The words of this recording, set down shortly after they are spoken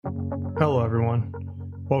Hello, everyone.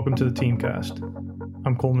 Welcome to the Teamcast.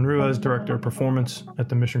 I'm Coleman Ruiz, Director of Performance at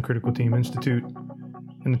the Mission Critical Team Institute.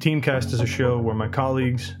 And the Teamcast is a show where my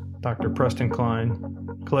colleagues, Dr. Preston Klein,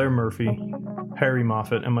 Claire Murphy, Harry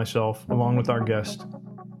Moffat, and myself, along with our guest,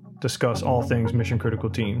 discuss all things mission critical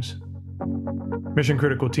teams. Mission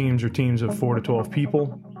critical teams are teams of 4 to 12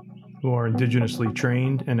 people who are indigenously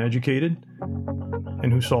trained and educated,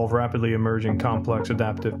 and who solve rapidly emerging complex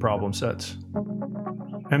adaptive problem sets.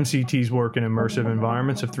 MCTs work in immersive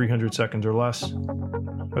environments of 300 seconds or less,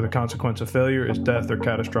 where the consequence of failure is death or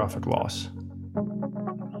catastrophic loss.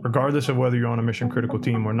 Regardless of whether you're on a mission-critical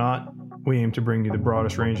team or not, we aim to bring you the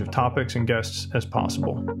broadest range of topics and guests as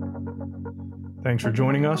possible. Thanks for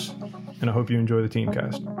joining us, and I hope you enjoy the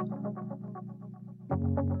Teamcast.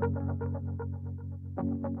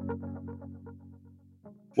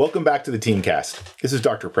 Welcome back to the Teamcast. This is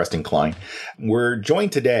Dr. Preston Klein. We're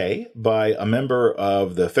joined today by a member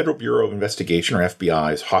of the Federal Bureau of Investigation, or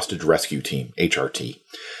FBI's Hostage Rescue Team, HRT.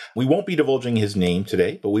 We won't be divulging his name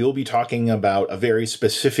today, but we will be talking about a very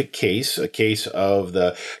specific case, a case of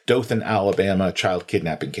the Dothan, Alabama child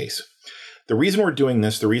kidnapping case. The reason we're doing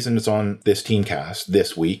this, the reason it's on this Teamcast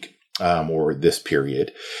this week, or this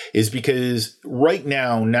period, is because right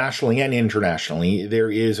now, nationally and internationally, there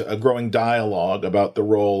is a growing dialogue about the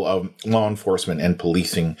role of law enforcement and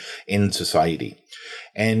policing in society.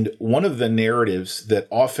 And one of the narratives that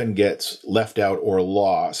often gets left out or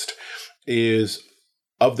lost is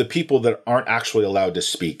of the people that aren't actually allowed to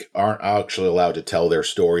speak, aren't actually allowed to tell their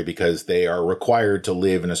story because they are required to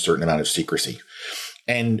live in a certain amount of secrecy.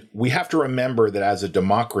 And we have to remember that as a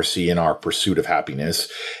democracy in our pursuit of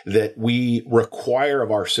happiness, that we require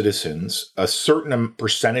of our citizens, a certain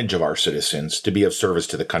percentage of our citizens, to be of service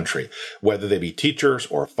to the country, whether they be teachers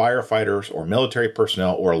or firefighters or military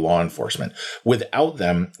personnel or law enforcement. Without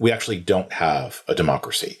them, we actually don't have a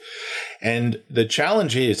democracy. And the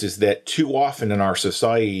challenge is that too often in our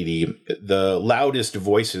society, the loudest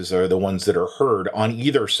voices are the ones that are heard on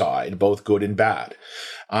either side, both good and bad.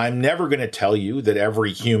 I'm never going to tell you that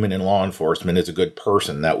every human in law enforcement is a good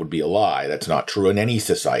person. That would be a lie. That's not true in any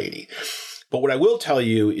society. But what I will tell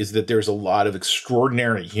you is that there's a lot of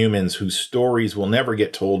extraordinary humans whose stories will never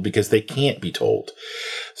get told because they can't be told.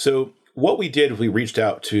 So what we did, we reached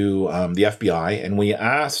out to the FBI and we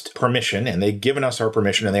asked permission, and they've given us our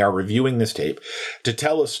permission, and they are reviewing this tape to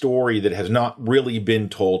tell a story that has not really been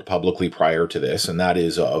told publicly prior to this, and that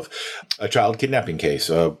is of a child kidnapping case,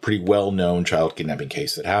 a pretty well-known child kidnapping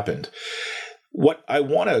case that happened. What I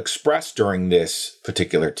want to express during this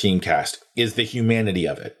particular Teamcast is the humanity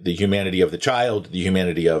of it, the humanity of the child, the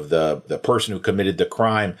humanity of the person who committed the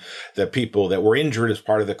crime, the people that were injured as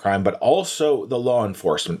part of the crime, but also the law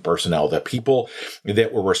enforcement personnel, the people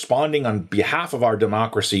that were responding on behalf of our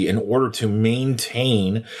democracy in order to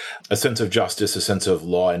maintain a sense of justice, a sense of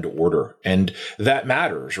law and order. And that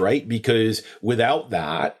matters, right? Because without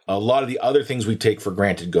that, a lot of the other things we take for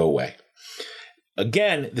granted go away.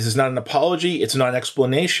 Again, this is not an apology. It's not an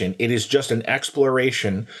explanation. It is just an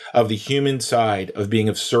exploration of the human side of being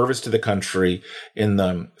of service to the country in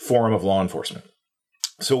the forum of law enforcement.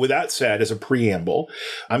 So with that said, as a preamble,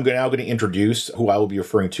 I'm now going to introduce who I will be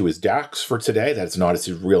referring to as Dax for today. That's not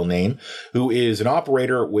his real name, who is an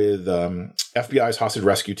operator with FBI's Hostage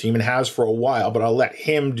Rescue Team and has for a while, but I'll let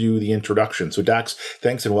him do the introduction. So Dax,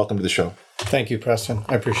 thanks and welcome to the show. Thank you, Preston.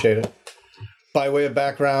 I appreciate it. By way of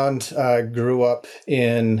background, I grew up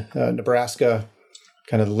in Nebraska,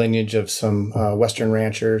 kind of the lineage of some Western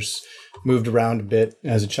ranchers, moved around a bit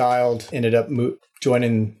as a child, ended up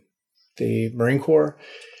joining the Marine Corps,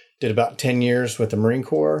 did about 10 years with the Marine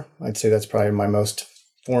Corps. I'd say that's probably my most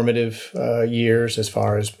formative years as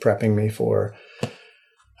far as prepping me for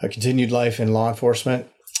a continued life in law enforcement.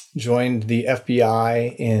 Joined the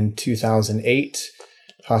FBI in 2008,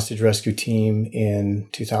 Hostage Rescue Team in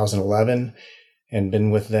 2011. And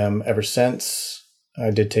been with them ever since.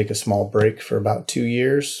 I did take a small break for about 2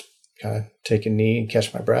 years, kind of take a knee and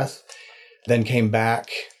catch my breath. Then came back,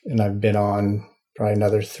 and I've been on probably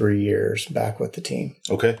another 3 years back with the team.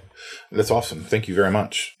 Okay. That's awesome. Thank you very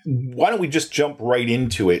much. Why don't we just jump right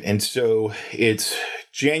into it? And so it's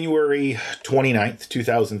January 29th,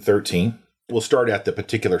 2013. We'll start at the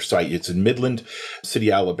particular site. It's in Midland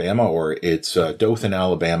City, Alabama, or it's Dothan,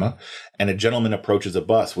 Alabama. And a gentleman approaches a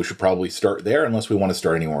bus. We should probably start there unless we want to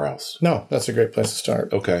start anywhere else. No, that's a great place to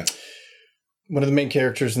start. Okay. One of the main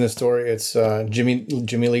characters in this story, it's Jimmy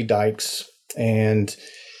Lee Dykes. And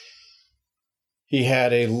he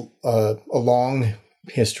had a long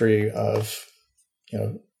history of,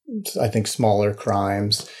 I think, smaller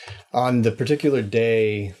crimes. On the particular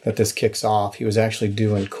day that this kicks off, he was actually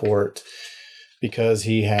due in court because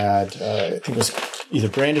he had, I think it was either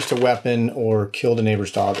brandished a weapon or killed a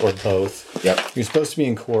neighbor's dog or both. Yep. He was supposed to be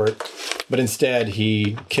in court, but instead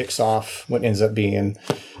he kicks off what ends up being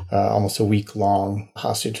almost a week-long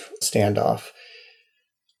hostage standoff.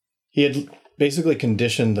 He had basically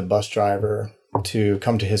conditioned the bus driver to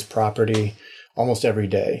come to his property almost every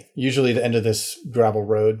day. Usually the end of this gravel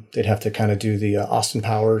road, they'd have to kind of do the Austin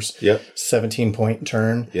Powers 17-point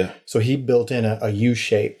turn. Yeah. So he built in a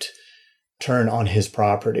U-shaped turn on his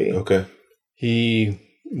property. Okay. He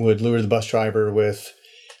would lure the bus driver with,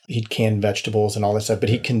 he'd can vegetables and all that stuff, but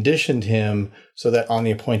he conditioned him so that on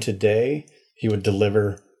the appointed day, he would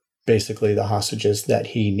deliver basically the hostages that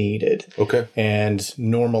he needed. Okay. And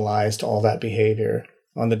normalized all that behavior.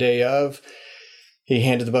 On the day of, he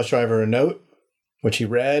handed the bus driver a note, which he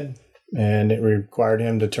read, and it required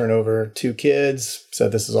him to turn over 2 kids,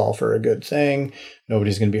 said this is all for a good thing.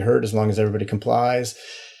 Nobody's going to be hurt as long as everybody complies.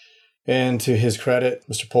 And to his credit,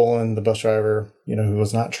 Mr. Poland, the bus driver, who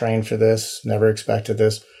was not trained for this, never expected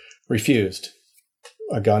this, refused.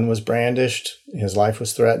 A gun was brandished, his life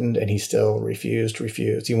was threatened, and he still refused.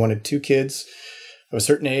 He wanted 2 kids of a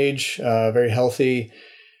certain age, very healthy.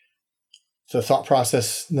 The thought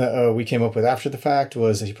process that we came up with after the fact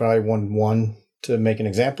was that he probably wanted 1 to make an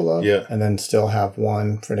example of, and then still have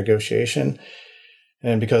 1 for negotiation.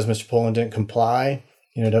 And because Mr. Poland didn't comply,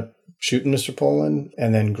 he ended up shooting Mr. Poland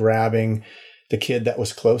and then grabbing the kid that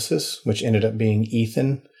was closest, which ended up being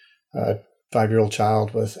Ethan, a 5-year-old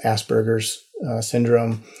child with Asperger's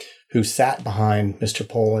syndrome, who sat behind Mr.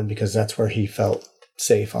 Poland because that's where he felt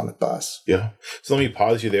safe on the bus. Yeah. So let me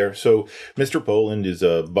pause you there. So Mr. Poland is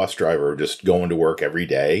a bus driver just going to work every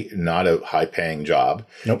day, not a high-paying job.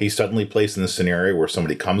 Nope. He's suddenly placed in the scenario where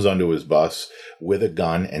somebody comes onto his bus with a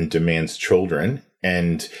gun and demands children,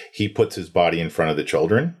 and he puts his body in front of the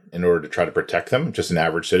children in order to try to protect them, just an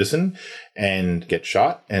average citizen, and gets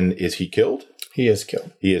shot. And is he killed? He is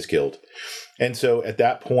killed. He is killed. And so at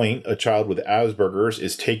that point, a child with Asperger's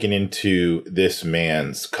is taken into this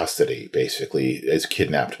man's custody, basically, is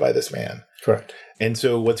kidnapped by this man. Correct. And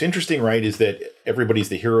so what's interesting, right, is that everybody's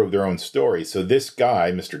the hero of their own story. So this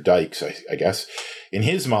guy, Mr. Dykes, I guess, in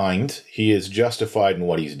his mind, he is justified in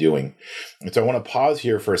what he's doing. And so I want to pause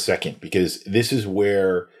here for a second, because this is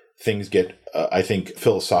where things get, I think,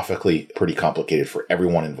 philosophically pretty complicated for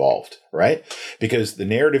everyone involved, right? Because the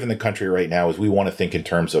narrative in the country right now is we want to think in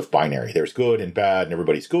terms of binary. There's good and bad, and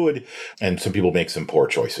everybody's good, and some people make some poor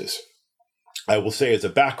choices. I will say as a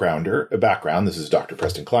background, this is Dr.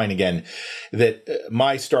 Preston Klein again, that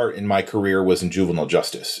my start in my career was in juvenile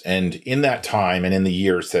justice. And in that time and in the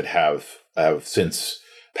years that have since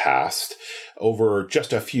passed, over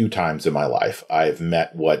just a few times in my life, I've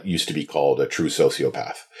met what used to be called a true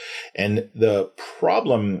sociopath. And the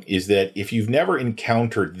problem is that if you've never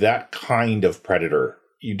encountered that kind of predator,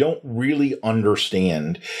 you don't really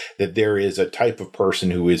understand that there is a type of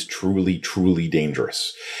person who is truly, truly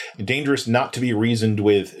dangerous. Dangerous not to be reasoned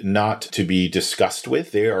with, not to be discussed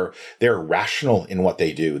with. They're rational in what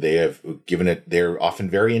they do. They're often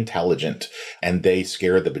very intelligent, and they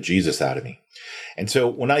scare the bejesus out of me. And so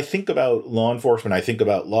when I think about law enforcement, I think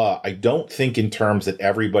about law, I don't think in terms that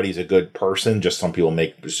everybody's a good person, just some people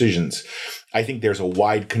make decisions. I think there's a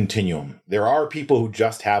wide continuum. There are people who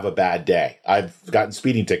just have a bad day. I've gotten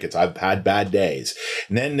speeding tickets. I've had bad days.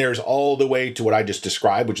 And then there's all the way to what I just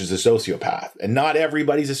described, which is a sociopath. And not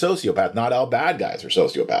everybody's a sociopath. Not all bad guys are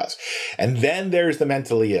sociopaths. And then there's the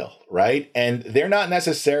mentally ill, right? And they're not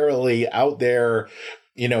necessarily out there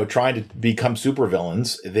trying to become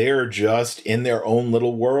supervillains. They're just in their own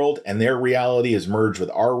little world, and their reality is merged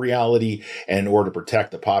with our reality. And in order to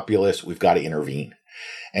protect the populace, we've got to intervene.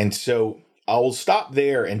 And so I'll stop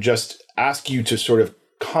there and just ask you to sort of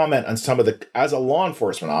comment on some of as a law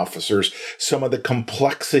enforcement officers, some of the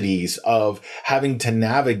complexities of having to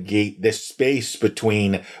navigate this space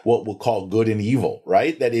between what we'll call good and evil,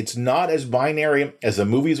 right? That it's not as binary as the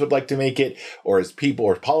movies would like to make it, or as people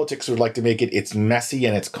or politics would like to make it. It's messy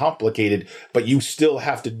and it's complicated, but you still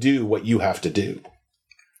have to do what you have to do.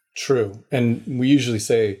 True. And we usually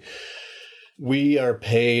say we are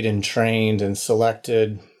paid and trained and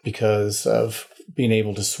selected because of being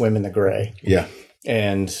able to swim in the gray. Yeah.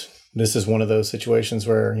 And this is one of those situations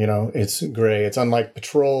where, it's gray. It's unlike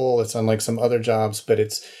patrol. It's unlike some other jobs, but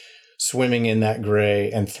it's swimming in that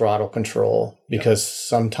gray and throttle control, because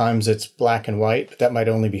sometimes it's black and white, but that might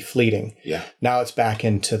only be fleeting. Yeah. Now it's back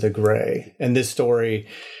into the gray. And this story,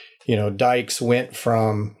 Dykes went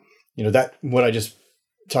from, that what I just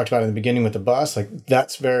talked about in the beginning with the bus, like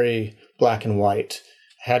that's very black and white.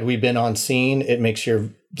 Had we been on scene, it makes your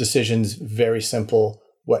decisions very simple,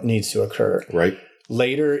 what needs to occur. Right.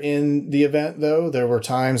 Later in the event, though, there were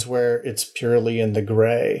times where it's purely in the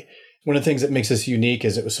gray. One of the things that makes us unique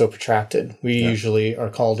is it was so protracted. We usually are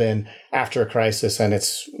called in after a crisis, and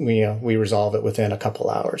we resolve it within a couple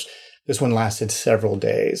hours. This one lasted several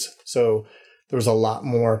days. So there was a lot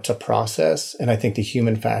more to process, and I think the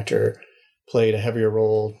human factor played a heavier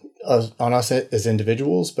role on us as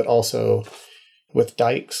individuals, but also with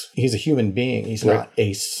Dykes. He's a human being. He's not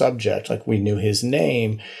a subject. Like, we knew his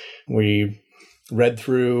name. We read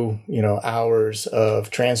through, hours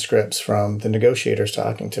of transcripts from the negotiators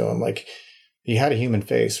talking to him. Like, he had a human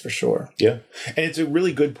face for sure. Yeah. And it's a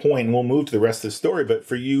really good point. And we'll move to the rest of the story. But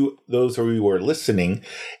for you, those who are listening,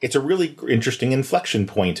 it's a really interesting inflection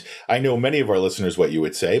point. I know many of our listeners what you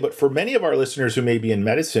would say, but for many of our listeners who may be in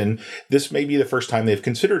medicine, this may be the first time they've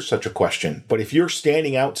considered such a question. But if you're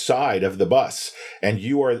standing outside of the bus and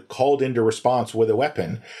you are called into response with a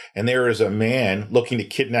weapon, and there is a man looking to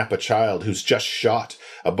kidnap a child who's just shot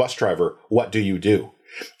a bus driver, what do you do?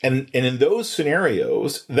 And in those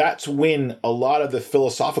scenarios, that's when a lot of the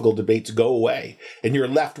philosophical debates go away and you're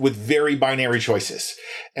left with very binary choices.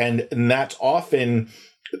 And that's often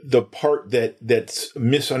the part that's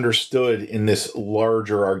misunderstood in this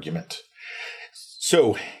larger argument.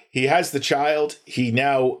 So he has the child. He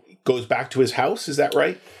now goes back to his house. Is that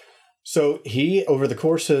right? So he, over the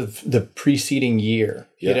course of the preceding year,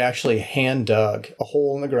 had actually hand dug a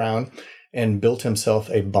hole in the ground and built himself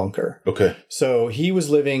a bunker. Okay. So he was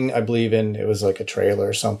living, I believe, it was like a trailer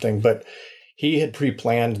or something, but he had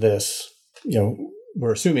pre-planned this,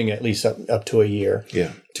 we're assuming at least up to a year,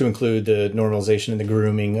 to include the normalization and the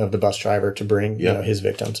grooming of the bus driver to bring, his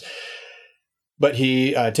victims. But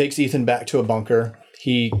he takes Ethan back to a bunker.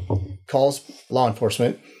 He calls law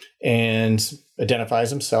enforcement and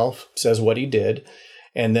identifies himself, says what he did,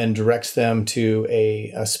 and then directs them to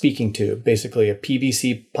a speaking tube, basically a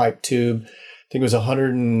PVC pipe tube. I think it was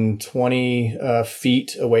 120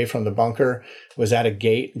 feet away from the bunker, was at a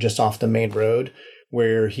gate just off the main road,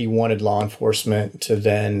 where he wanted law enforcement to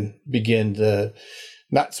then begin the,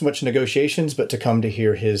 not so much negotiations, but to come to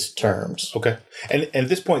hear his terms. Okay. And at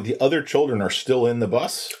this point, the other children are still in the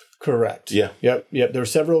bus? Correct. Yeah. Yep. There were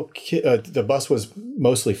several, the bus was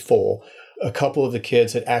mostly full. A couple of the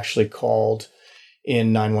kids had actually called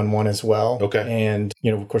in 911 as well. Okay. And,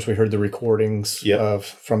 of course, we heard the recordings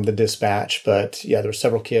from the dispatch. But there were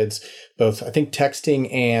several kids, both, I think,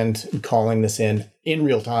 texting and calling this in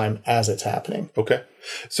real time as it's happening. Okay.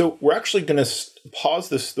 So we're actually going to pause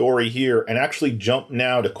the story here and actually jump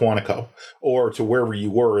now to Quantico, or to wherever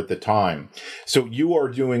you were at the time. So you are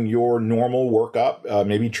doing your normal workup,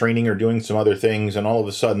 maybe training or doing some other things, and all of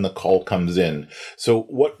a sudden the call comes in. So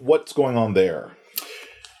what's going on there?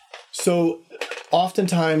 So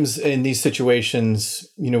oftentimes in these situations,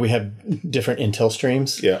 we have different intel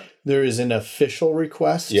streams. Yeah. There is an official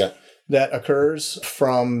request that occurs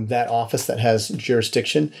from that office that has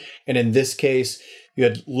jurisdiction. And in this case, you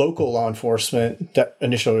had local law enforcement that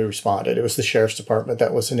initially responded. It was the sheriff's department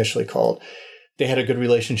that was initially called. They had a good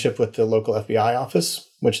relationship with the local FBI office,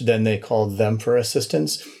 which then they called them for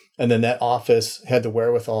assistance. And then that office had the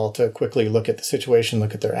wherewithal to quickly look at the situation,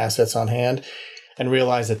 look at their assets on hand, and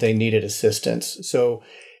realize that they needed assistance. So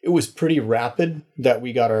it was pretty rapid that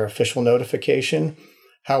we got our official notification.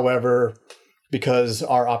 However, because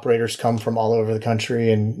our operators come from all over the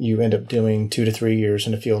country and you end up doing 2 to 3 years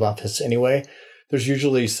in a field office anyway, there's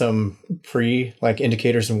usually some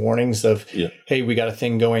indicators and warnings of, hey, we got a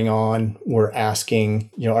thing going on. We're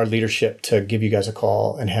asking, our leadership to give you guys a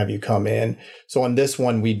call and have you come in. So on this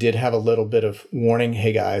one, we did have a little bit of warning.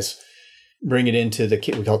 Hey guys, bring it into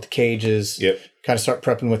we call it the cages. Yep. Kind of start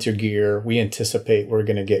prepping with your gear. We anticipate we're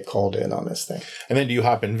going to get called in on this thing. And then do you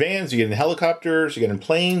hop in vans? You get in helicopters? You get in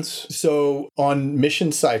planes? So on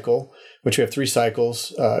mission cycle, which we have 3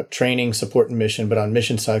 cycles, training, support, and mission. But on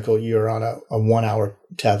mission cycle, you're on a 1 hour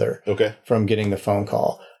tether from getting the phone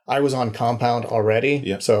call. I was on compound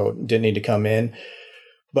already, so didn't need to come in.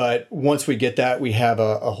 But once we get that, we have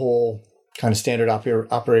a whole kind of standard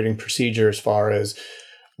operating procedure as far as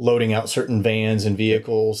loading out certain vans and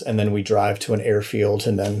vehicles, and then we drive to an airfield,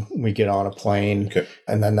 and then we get on a plane,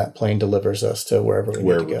 and then that plane delivers us to wherever we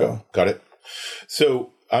need to go. Got it.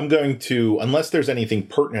 So I'm going to, unless there's anything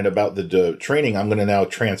pertinent about the training, I'm going to now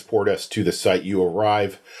transport us to the site. You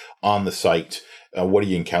arrive on the site. What do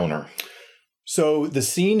you encounter? So the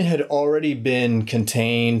scene had already been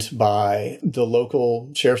contained by the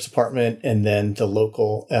local sheriff's department and then the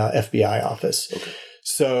local FBI office. Okay.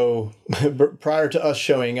 So prior to us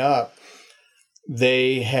showing up,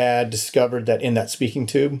 they had discovered that in that speaking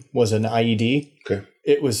tube was an IED. Okay.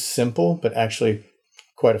 It was simple, but actually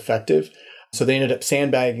quite effective. So they ended up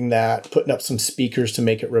sandbagging that, putting up some speakers to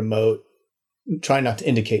make it remote, trying not to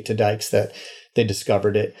indicate to Dykes that they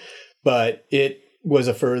discovered it. But it was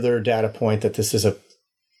a further data point that this is a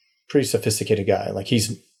pretty sophisticated guy. Like,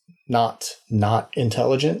 he's not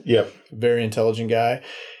intelligent. Yep. Very intelligent guy.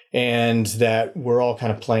 And that we're all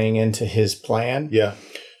kind of playing into his plan. Yeah.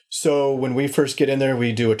 So when we first get in there,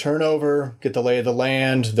 we do a turnover, get the lay of the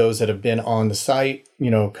land. Those that have been on the site,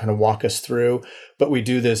 kind of walk us through. But we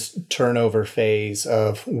do this turnover phase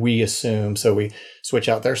of we assume. So we switch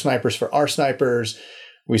out their snipers for our snipers.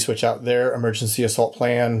 We switch out their emergency assault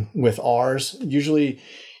plan with ours. Usually,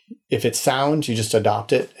 if it's sound, you just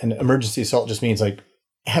adopt it. And emergency assault just means, like,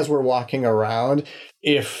 as we're walking around,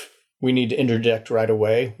 if we need to interject right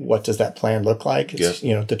away, what does that plan look like? It's, the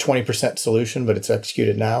 20% solution, but it's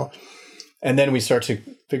executed now. And then we start to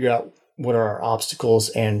figure out what are our obstacles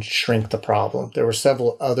and shrink the problem. There were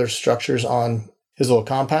several other structures on his little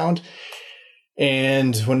compound.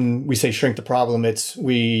 And when we say shrink the problem,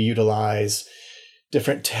 we utilize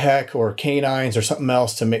different tech or canines or something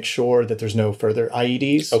else to make sure that there's no further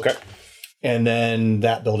IEDs. Okay. And then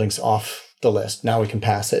that building's off the list. Now we can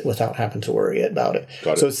pass it without having to worry about it.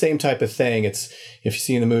 Got it. So it's the same type of thing. It's, if you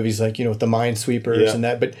see in the movies, like, with the minesweepers and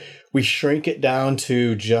that, but we shrink it down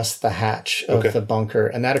to just the hatch of the bunker.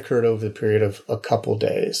 And that occurred over the period of a couple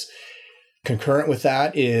days. Concurrent with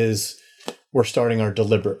that is we're starting our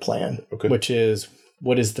deliberate plan, which is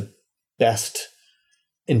what is the best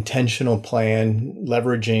intentional plan,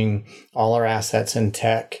 leveraging all our assets and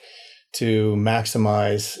tech to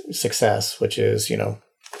maximize success, which is,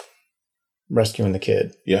 rescuing the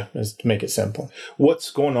kid. Yeah. Is to make it simple.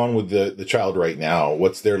 What's going on with the child right now?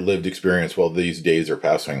 What's their lived experience while these days are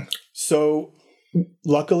passing? So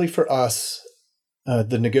luckily for us,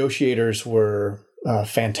 the negotiators were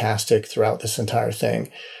fantastic throughout this entire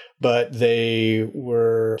thing, but they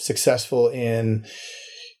were successful in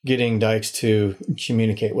getting Dykes to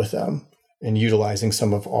communicate with them and utilizing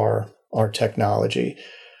some of our technology.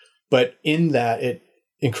 But in that,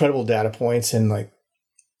 incredible data points and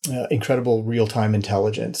incredible real-time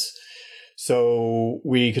intelligence. So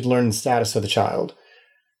we could learn the status of the child.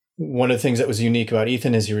 One of the things that was unique about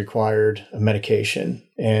Ethan is he required a medication.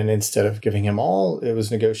 And instead of giving him all, it was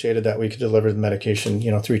negotiated that we could deliver the medication,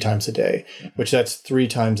 3 times a day, which that's 3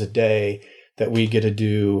 times a day that we get to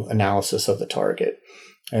do analysis of the target.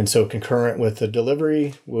 And so concurrent with the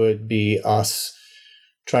delivery would be us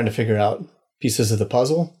trying to figure out pieces of the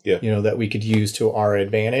puzzle, that we could use to our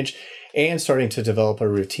advantage, and starting to develop a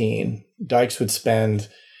routine. Dykes would spend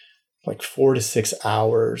like 4 to 6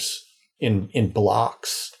 hours in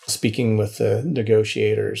blocks speaking with the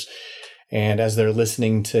negotiators. And as they're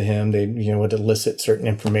listening to him, they would elicit certain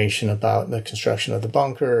information about the construction of the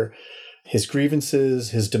bunker, his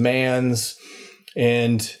grievances, his demands.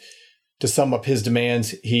 And to sum up his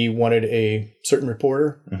demands, he wanted a certain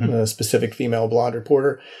reporter, a specific female blonde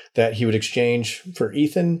reporter, that he would exchange for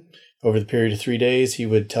Ethan. Over the period of 3 days, he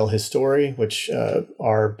would tell his story, which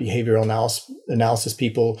our behavioral analysis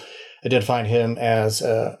people identified him as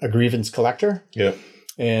a grievance collector. Yeah.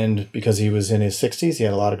 And because he was in his 60s, he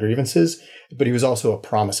had a lot of grievances, but he was also a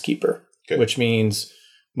promise keeper, which means,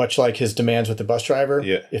 much like his demands with the bus driver,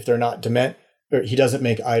 if they're not dement, or he doesn't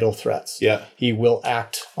make idle threats. Yeah. He will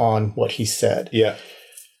act on what he said. Yeah.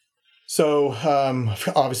 So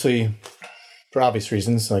obviously, for obvious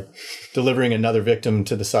reasons, like delivering another victim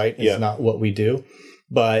to the site is not what we do,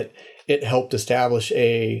 but it helped establish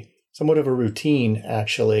somewhat of a routine,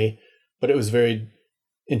 actually, but it was very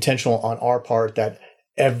intentional on our part that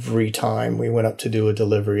every time we went up to do a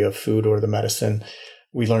delivery of food or the medicine,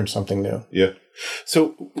 we learned something new. Yeah.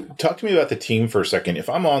 So talk to me about the team for a second. If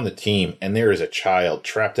I'm on the team and there is a child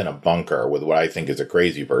trapped in a bunker with what I think is a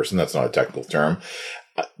crazy person, that's not a technical term,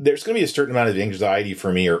 there's going to be a certain amount of anxiety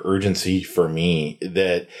for me or urgency for me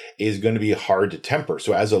that is going to be hard to temper.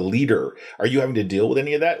 So as a leader, are you having to deal with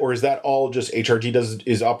any of that? Or is that all just HRT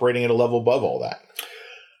is operating at a level above all that?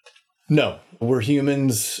 No, we're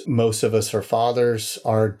humans. Most of us are fathers.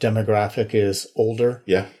 Our demographic is older.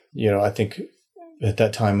 Yeah. I think at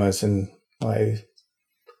that time I was in my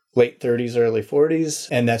late 30s, early 40s.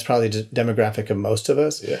 And that's probably the demographic of most of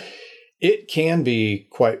us. Yeah. It can be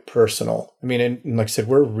quite personal. I mean, and like I said,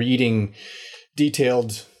 we're reading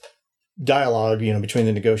detailed dialogue, between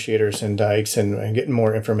the negotiators and Dykes and getting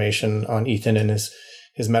more information on Ethan and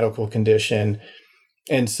his medical condition.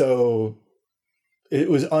 And so it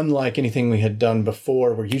was unlike anything we had done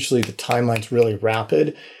before, where usually the timeline's really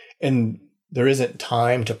rapid and there isn't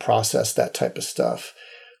time to process that type of stuff.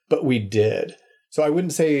 But we did. So I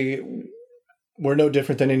wouldn't say we're no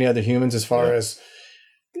different than any other humans as far as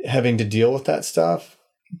having to deal with that stuff.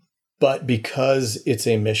 But because it's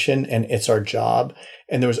a mission and it's our job,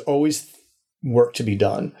 and there was always work to be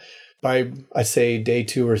done, by, I say, day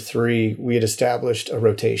 2 or 3, we had established a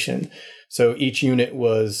rotation. So each unit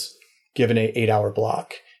was given an 8-hour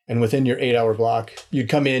block. And within your 8-hour block, you'd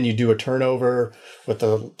come in, you do a turnover with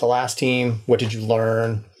the last team. What did you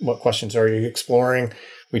learn? What questions are you exploring?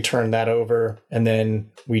 We turn that over, and then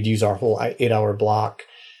we'd use our whole 8-hour block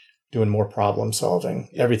doing more problem solving.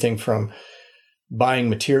 Everything from buying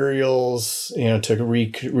materials,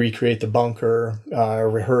 to recreate the bunker,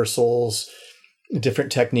 rehearsals,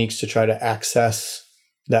 different techniques to try to access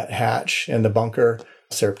that hatch and the bunker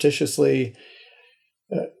surreptitiously,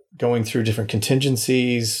 going through different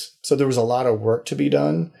contingencies. So there was a lot of work to be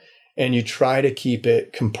done, and you try to keep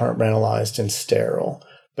it compartmentalized and sterile.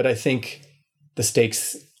 But I think the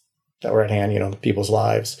stakes that were at hand, people's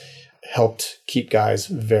lives, helped keep guys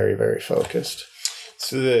very, very focused.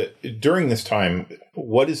 So during this time,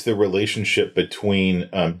 what is the relationship between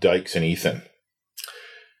Dykes and Ethan?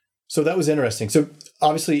 So that was interesting. So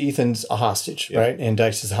obviously Ethan's a hostage, right? And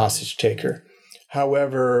Dykes is a hostage taker.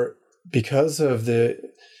 However, because of the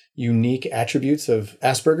unique attributes of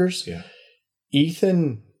Asperger's,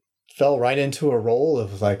 Ethan fell right into a role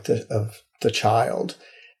of the child.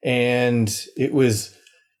 And it was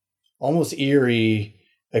almost eerie.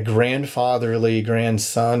 A grandfatherly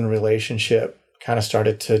grandson relationship kind of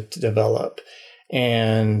started to develop.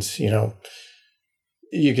 And,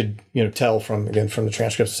 you could, tell from the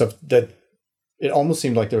transcripts stuff that it almost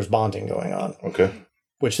seemed like there was bonding going on. Okay.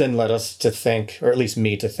 Which then led us to think, or at least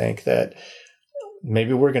me to think, that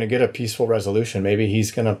maybe we're going to get a peaceful resolution. Maybe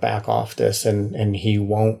he's going to back off this and he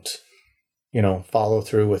won't, follow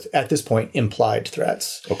through with, at this point, implied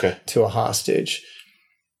threats to a hostage.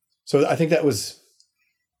 So I think that was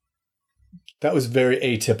very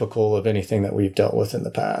atypical of anything that we've dealt with in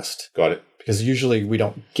the past. Got it. Because usually we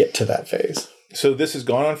don't get to that phase. So this has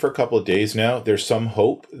gone on for a couple of days now. There's some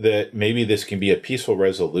hope that maybe this can be a peaceful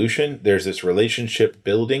resolution. There's this relationship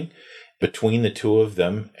building between the two of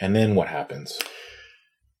them. And then what happens?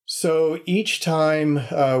 So each time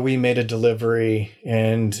we made a delivery,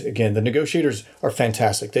 and again, the negotiators are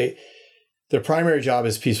fantastic. Their primary job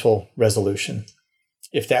is peaceful resolution.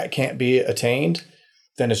 If that can't be attained,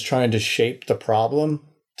 then it's trying to shape the problem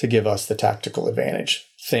to give us the tactical advantage.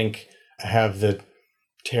 Think, have the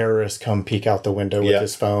terrorist come peek out the window with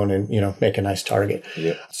his phone and, make a nice target.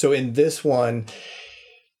 Yeah. So in this one,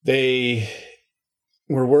 they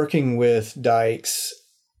were working with Dykes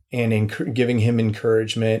and giving him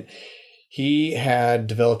encouragement. He had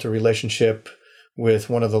developed a relationship with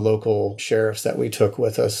one of the local sheriffs that we took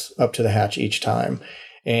with us up to the hatch each time.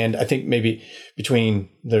 And I think maybe between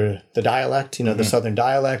the dialect, the Southern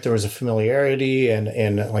dialect, there was a familiarity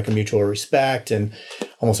and like a mutual respect and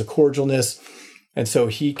almost a cordialness. And so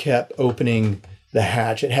he kept opening the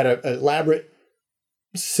hatch. It had an elaborate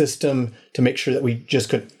system to make sure that we just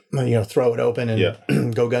could, throw it open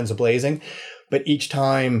and go guns a-blazing. But each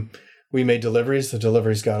time we made deliveries, the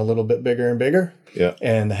deliveries got a little bit bigger and bigger. Yeah.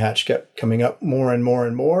 And the hatch kept coming up more and more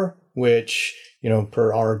and more, which,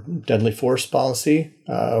 per our deadly force policy,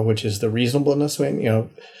 which is the reasonableness,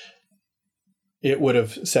 it would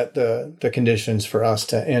have set the conditions for us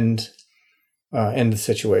to end the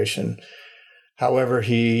situation. However,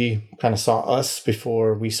 he kind of saw us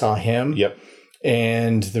before we saw him. Yep.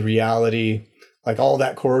 And the reality, like all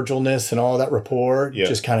that cordialness and all that rapport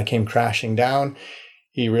just kind of came crashing down.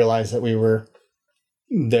 He realized that we were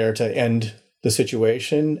there to end the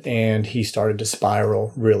situation, and he started to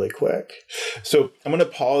spiral really quick. So I'm going to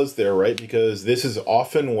pause there, right? Because this is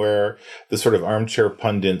often where the sort of armchair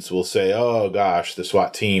pundits will say, oh gosh, the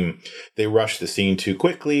SWAT team, they rushed the scene too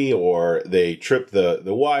quickly, or they tripped the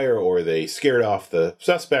wire, or they scared off the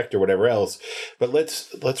suspect, or whatever else. But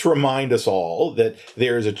let's remind us all that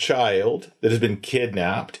there is a child that has been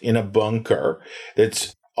kidnapped in a bunker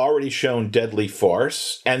that's already shown deadly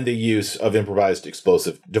force and the use of improvised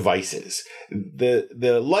explosive devices.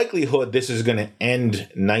 The likelihood this is going to end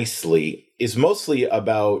nicely is mostly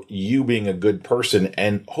about you being a good person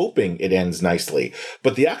and hoping it ends nicely.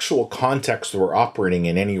 But the actual context we're operating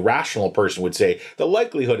in, any rational person would say the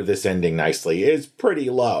likelihood of this ending nicely is pretty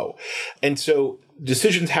low. And so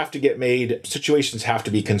decisions have to get made, situations have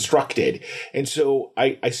to be constructed. And so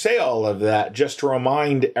I say all of that just to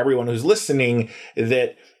remind everyone who's listening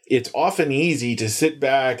that it's often easy to sit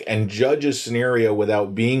back and judge a scenario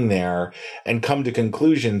without being there and come to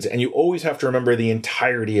conclusions. And you always have to remember the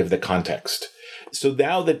entirety of the context. So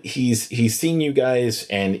now that he's seen you guys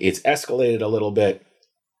and it's escalated a little bit,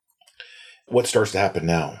 what starts to happen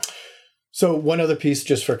now? So one other piece,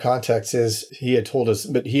 just for context, is he had told us,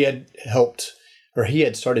 but he had helped or he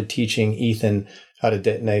had started teaching Ethan how to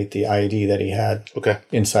detonate the IED that he had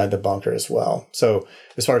inside the bunker as well. So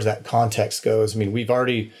as far as that context goes, I mean, we've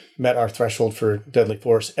already met our threshold for deadly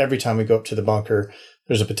force. Every time we go up to the bunker,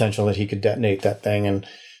 there's a potential that he could detonate that thing, and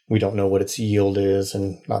we don't know what its yield is,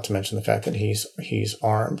 and not to mention the fact that he's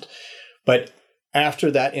armed. But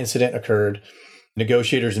after that incident occurred,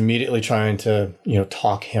 negotiators immediately trying to,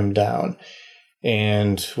 talk him down,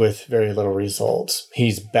 and with very little results.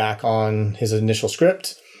 He's back on his initial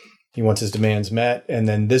script. He wants his demands met. And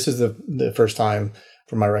then this is the first time,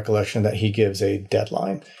 from my recollection, that he gives a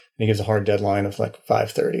deadline. And he gives a hard deadline of like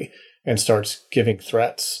 5:30 and starts giving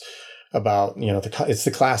threats about, it's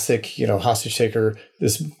the classic, hostage taker.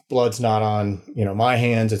 This blood's not on, my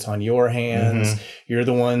hands. It's on your hands. Mm-hmm. You're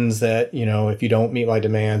the ones that, if you don't meet my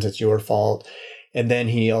demands, it's your fault. And then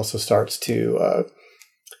he also starts to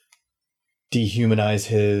dehumanize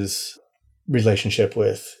his relationship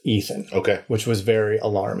with Ethan. Okay. Which was very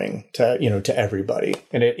alarming to everybody.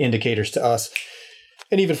 And it indicators to us,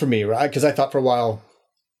 and even for me, right? Because I thought for a while,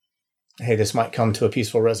 hey, this might come to a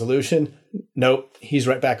peaceful resolution. Nope. He's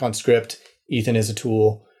right back on script. Ethan is a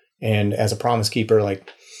tool. And as a promise keeper,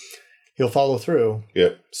 like, he'll follow through.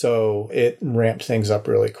 Yep. So it ramped things up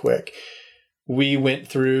really quick. We went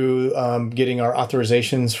through getting our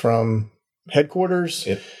authorizations from headquarters.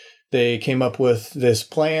 Yep. They came up with this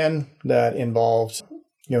plan that involved,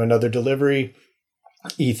 another delivery.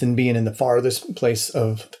 Ethan being in the farthest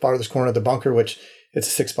corner of the bunker, which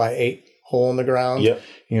it's a 6x8 hole in the ground,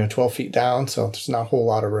 12 feet down. So there's not a whole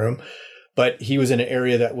lot of room. But he was in an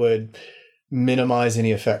area that would minimize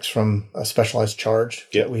any effects from a specialized charge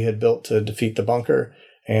that we had built to defeat the bunker,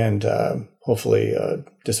 and hopefully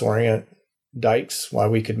disorient Dykes while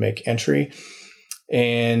we could make entry.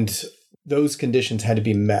 And those conditions had to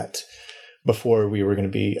be met before we were going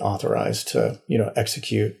to be authorized to,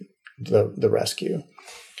 execute the rescue.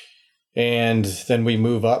 And then we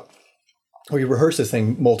move up. We rehearsed this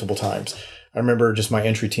thing multiple times. I remember just my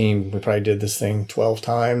entry team, we probably did this thing 12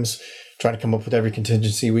 times, trying to come up with every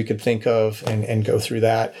contingency we could think of and go through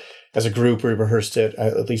that. As a group, we rehearsed it. I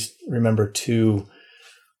at least remember 2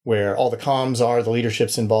 where all the comms are, the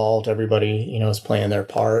leadership's involved, everybody, is playing their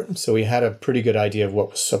part. So we had a pretty good idea of what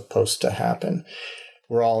was supposed to happen.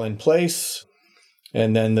 We're all in place,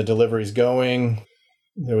 and then the delivery's going.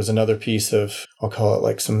 There was another piece of, I'll call it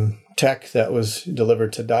like some tech that was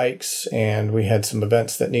delivered to Dykes, and we had some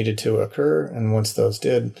events that needed to occur. And once those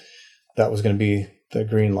did, that was going to be the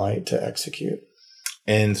green light to execute.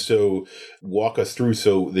 And so walk us through.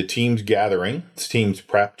 So the team's gathering, this team's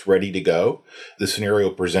prepped, ready to go. The scenario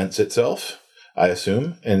presents itself, I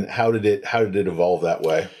assume. And how did it evolve that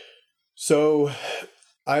way? So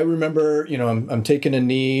I remember, I'm taking a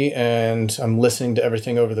knee and I'm listening to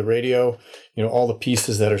everything over the radio, all the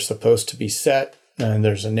pieces that are supposed to be set. And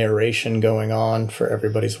there's a narration going on for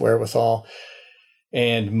everybody's wherewithal.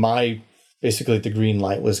 And basically the green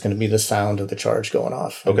light was going to be the sound of the charge going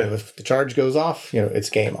off. Okay. And if the charge goes off, it's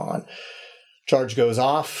game on. Charge goes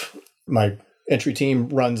off. My entry team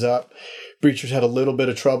runs up. Breachers had a little bit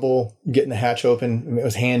of trouble getting the hatch open. I mean, it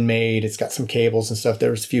was handmade. It's got some cables and stuff. There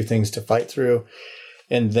was a few things to fight through.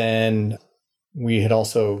 And then we had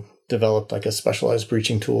also developed like a specialized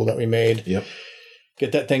breaching tool that we made. Yep.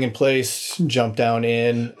 Get that thing in place, jump down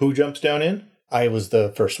in. Who jumps down in? I was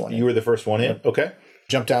the first one in. You were the first one in? Yep. Okay.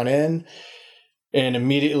 Jump down in, and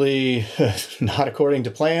immediately, not according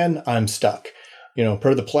to plan, I'm stuck.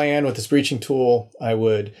 Per the plan with this breaching tool,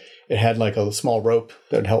 it had like a small rope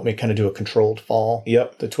that would help me kind of do a controlled fall.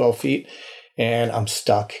 Yep. The 12 feet. And I'm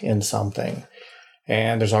stuck in something.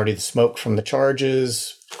 And there's already the smoke from the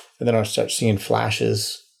charges. And then I start seeing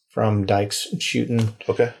flashes from Dykes shooting.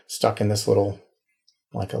 Okay. Stuck in this little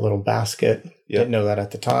basket. Yep. Didn't know that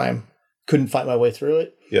at the time. Couldn't fight my way through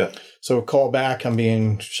it. Yeah. So call back, I'm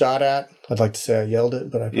being shot at. I'd like to say I yelled it,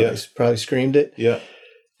 but I probably screamed it. Yeah.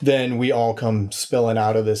 Then we all come spilling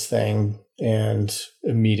out of this thing, and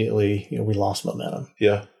immediately, we lost momentum.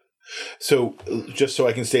 Yeah. So just so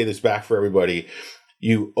I can say this back for everybody,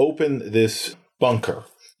 you open this bunker.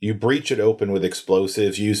 You breach it open with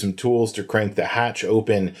explosives, use some tools to crank the hatch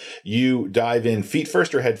open. You dive in feet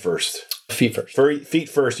first or head first? Feet first. Feet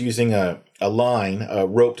first, using a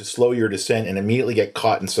rope to slow your descent, and immediately get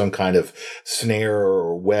caught in some kind of snare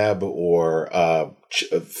or web or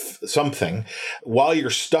something. While you're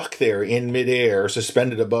stuck there in midair,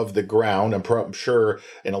 suspended above the ground, I'm sure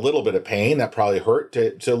in a little bit of pain, that probably hurt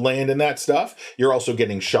to land in that stuff. You're also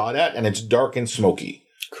getting shot at, and it's dark and smoky.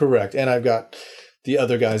 Correct. And I've got the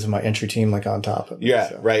other guys in my entry team like on top of me. Yeah,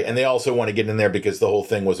 so. right. And they also want to get in there because the whole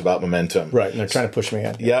thing was about momentum. Right, and they're trying to push me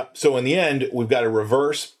in. Yeah. So in the end, we've got to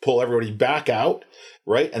reverse, pull everybody back out,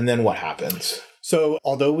 right? And then what happens? So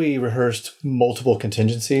although we rehearsed multiple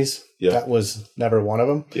contingencies, that was never one of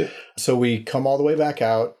them. Yeah. So we come all the way back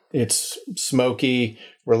out. It's smoky.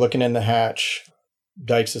 We're looking in the hatch.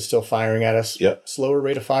 Dykes is still firing at us. Yep. Slower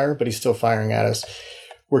rate of fire, but he's still firing at us.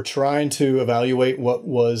 We're trying to evaluate what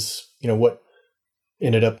was, what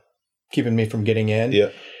ended up keeping me from getting in. Yeah.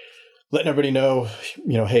 Letting everybody know,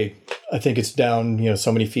 hey, I think it's down,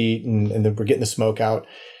 so many feet, and then we're getting the smoke out.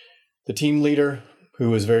 The team leader, who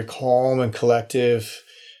was very calm and collective,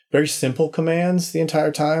 very simple commands the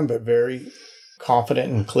entire time, but very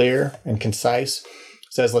confident and clear and concise,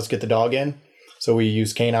 says, let's get the dog in. So we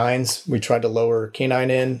used canines. We tried to lower canine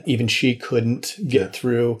in. Even she couldn't get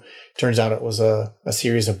through. Turns out it was a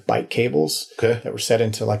series of bite cables that were set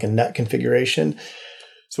into like a net configuration.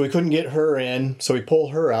 So we couldn't get her in. So we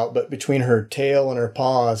pulled her out, but between her tail and her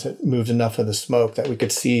paws, it moved enough of the smoke that we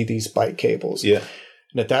could see these bite cables. Yeah.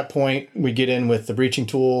 And at that point, we get in with the breaching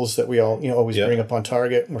tools that we all, always bring up on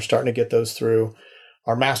target. We're starting to get those through.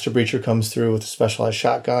 Our master breacher comes through with a specialized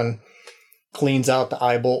shotgun, cleans out the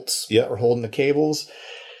eye bolts that were holding the cables.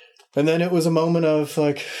 And then it was a moment of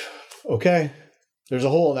like, okay, there's a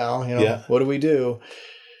hole now, what do we do?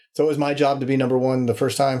 So it was my job to be number one the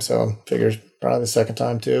first time. So figures probably the second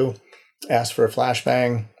time too. Ask for a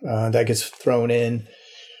flashbang that gets thrown in.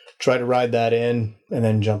 Try to ride that in and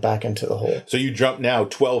then jump back into the hole. So you jump now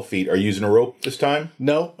 12 feet. Are you using a rope this time?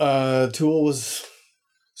 No, tool was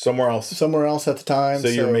somewhere else at the time. So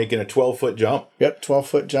you're making a 12-foot jump? Yep,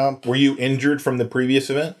 12-foot jump. Were you injured from the previous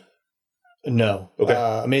event? No. Okay.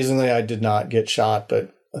 Amazingly, I did not get shot,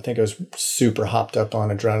 but I think I was super hopped up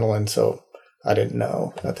on adrenaline, so I didn't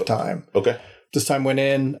know at the time. Okay. This time went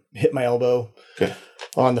in, hit my elbow. Okay.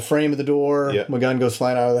 On the frame of the door, my gun goes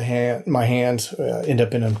flying out of my hands, end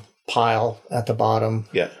up in a pile at the bottom.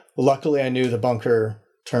 Yeah. Luckily, I knew the bunker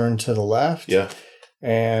turned to the left. Yeah.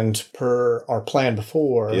 And per our plan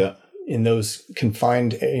before, in those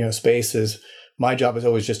confined spaces, my job is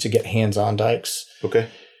always just to get hands on Dykes. Okay.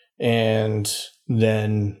 And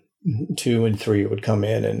then 2 and 3 would come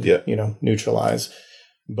in and neutralize.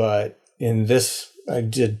 But in this, I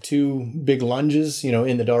did 2 big lunges,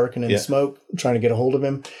 in the dark and in the smoke, trying to get a hold of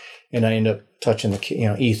him, and I ended up touching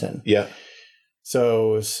Ethan. Yeah.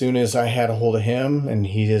 So as soon as I had a hold of him, and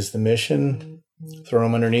he is the mission, throw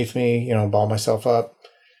him underneath me, ball myself up,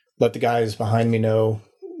 let the guys behind me know,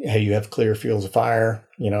 hey, you have clear fields of fire,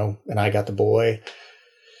 and I got the boy.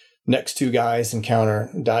 Next 2 guys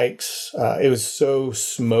encounter Dykes. It was so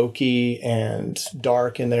smoky and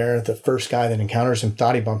dark in there. The first guy that encounters him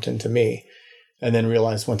thought he bumped into me, and then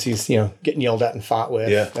realized once he's, getting yelled at and fought with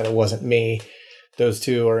that it wasn't me. Those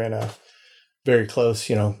 2 are in a very close,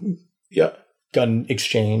 gun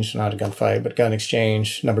exchange, not a gunfight, but gun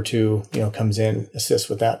exchange. Number 2, comes in, assists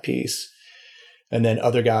with that piece. And then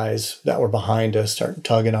other guys that were behind us start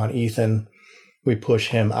tugging on Ethan. We push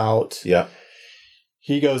him out. Yeah.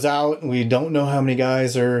 He goes out, and we don't know how many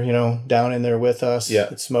guys are, down in there with us. Yeah.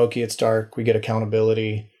 It's smoky, it's dark. We get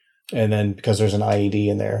accountability. And then because there's an IED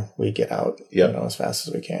in there, we get out as fast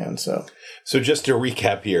as we can. So just to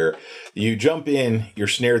recap here, you jump in, you're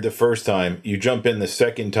snared the first time, you jump in the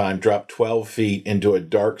second time, drop 12 feet into a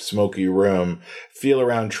dark, smoky room, feel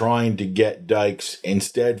around trying to get Dykes,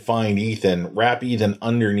 instead find Ethan, wrap Ethan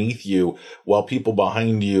underneath you while people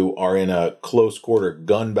behind you are in a close quarter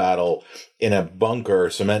gun battle in a bunker,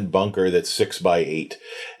 cement bunker that's 6x8.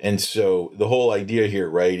 And so the whole idea here,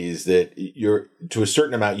 right, is that you're, to a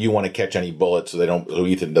certain amount, you want to catch any bullets so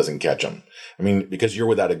Ethan doesn't catch them. I mean, because you're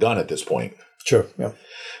without a gun at this point. Sure. Yeah.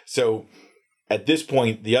 So at this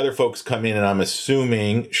point, the other folks come in and I'm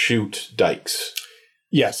assuming shoot Dykes.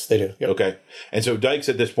 Yes, they do. Yep. Okay. And so Dykes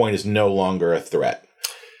at this point is no longer a threat.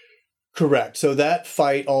 Correct. So that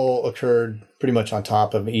fight all occurred pretty much on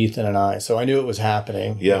top of Ethan and I. So I knew it was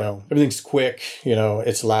happening. Yeah. Everything's quick,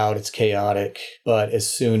 it's loud, it's chaotic. But as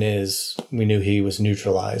soon as we knew he was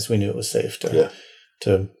neutralized, we knew it was safe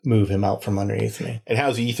to move him out from underneath me. And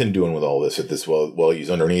how's Ethan doing with all this at this while he's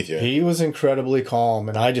underneath you? He was incredibly calm.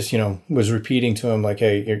 And I just, was repeating to him like,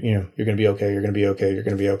 hey, you're going to be okay. You're going to be okay. You're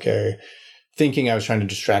going to be okay. Thinking I was trying to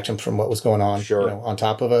distract him from what was going on on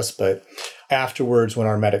top of us. But afterwards, when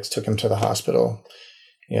our medics took him to the hospital,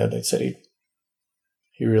 they said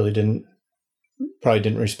he really probably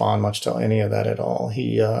didn't respond much to any of that at all.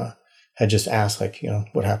 He had just asked, like,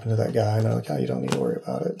 what happened to that guy? And they're like, oh, you don't need to worry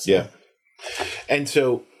about it. So. Yeah. And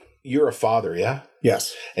so you're a father, yeah?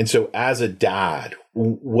 Yes. And so as a dad,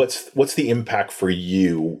 what's the impact for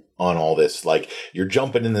you on all this? Like, you're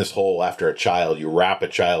jumping in this hole after a child, you wrap a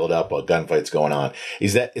child up while gunfight's going on.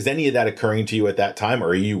 Is any of that occurring to you at that time, or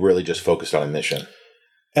are you really just focused on a mission?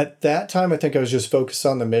 At that time, I think I was just focused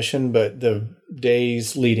on the mission, but the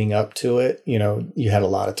days leading up to it, you had a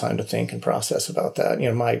lot of time to think and process about that.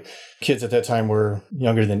 My kids at that time were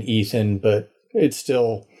younger than Ethan, but it's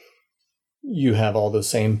still, you have all those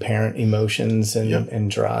same parent emotions and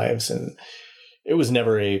drives. And it was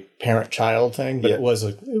never a parent-child thing, but it was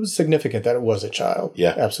significant that it was a child.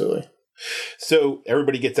 Yeah. Absolutely. So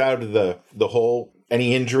everybody gets out of the hole.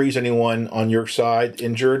 Any injuries? Anyone on your side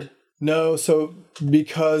injured? No. So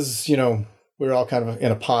because, we were all kind of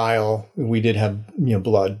in a pile, we did have,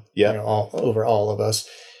 blood all over all of us.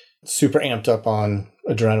 Super amped up on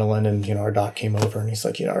adrenaline. And, our doc came over and he's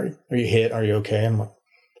like, are you hit? Are you okay? I'm like,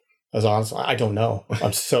 I was honest, I don't know.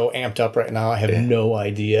 I'm so amped up right now. I have no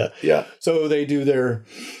idea. Yeah. So they do their,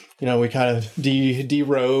 we kind of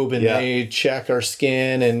derobe and they check our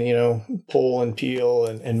skin and, pull and peel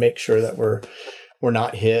and make sure that we're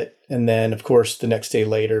not hit. And then, of course, the next day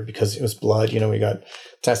later, because it was blood, we got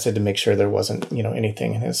tested to make sure there wasn't,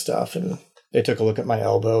 anything in his stuff. And they took a look at my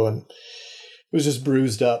elbow and it was just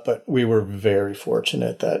bruised up. But we were very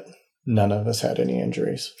fortunate that none of us had any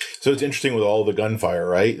injuries. So it's interesting with all the gunfire,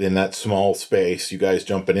 right? In that small space, you guys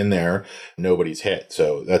jumping in there, nobody's hit.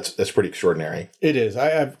 So that's pretty extraordinary. It is.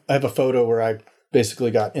 I have a photo where I basically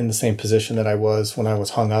got in the same position that I was when I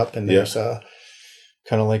was hung up. And there's a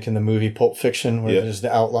kind of like in the movie Pulp Fiction where there's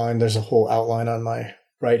the outline. There's a whole outline on my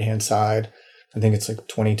right-hand side. I think it's like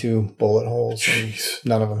 22 bullet holes. Jeez.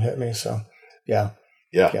 None of them hit me. So, yeah.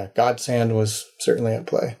 God's hand was certainly at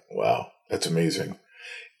play. Wow. That's amazing.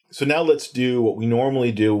 So now let's do what we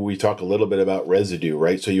normally do. We talk a little bit about residue,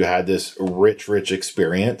 right? So you had this rich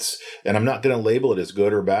experience, and I'm not going to label it as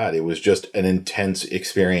good or bad. It was just an intense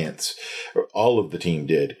experience. All of the team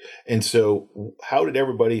did. And so how did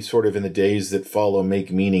everybody sort of in the days that follow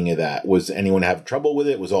make meaning of that? Was anyone having trouble with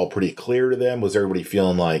it? Was all pretty clear to them? Was everybody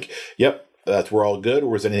feeling like, yep, we're all good? Or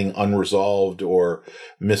was anything unresolved or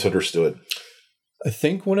misunderstood? I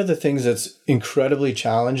think one of the things that's incredibly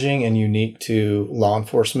challenging and unique to law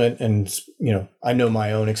enforcement, and, I know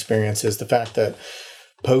my own experience, is the fact that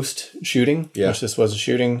post-shooting, which this was a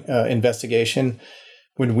shooting investigation,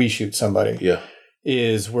 when we shoot somebody,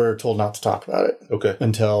 is we're told not to talk about it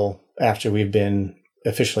until after we've been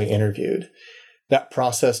officially interviewed. That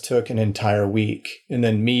process took an entire week. And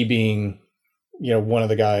then me being, one of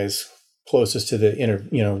the guys closest to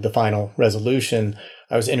the final resolution,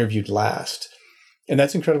 I was interviewed last. And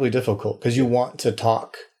that's incredibly difficult because you want to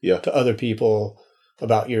talk to other people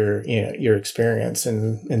about your experience.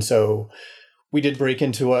 And so we did break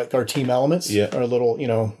into our team elements, our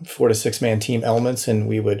little, 4 to 6 man team elements, and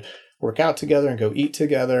we would work out together and go eat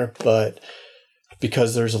together. But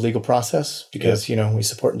because there's a legal process, because, we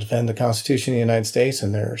support and defend the Constitution of the United States,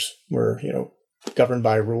 and we're governed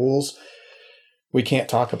by rules, we can't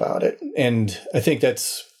talk about it. And I think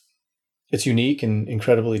it's unique and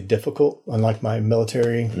incredibly difficult, unlike my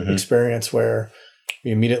military experience where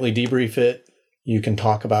we immediately debrief it. You can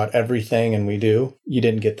talk about everything, and we do. You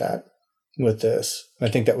didn't get that with this. I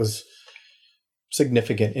think that was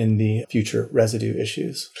significant in the future residue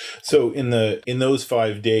issues. So in those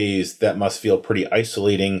 5 days, that must feel pretty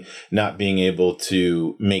isolating, not being able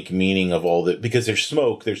to make meaning of all that, because there's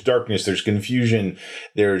smoke, there's darkness, there's confusion,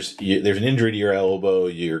 there's an injury to your elbow,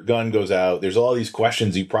 your gun goes out, there's all these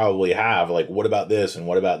questions you probably have, like, what about this and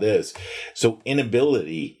what about this? So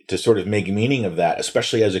inability to sort of make meaning of that,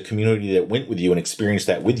 especially as a community that went with you and experienced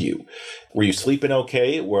that with you. Were you sleeping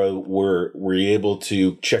okay? Were you able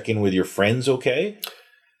to check in with your friends okay?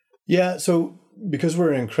 Yeah, so because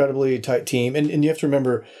we're an incredibly tight team, and you have to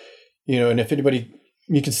remember, and if anybody,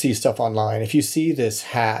 you can see stuff online. If you see this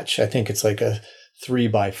hatch, I think it's like a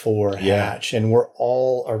 3x4 hatch, and we're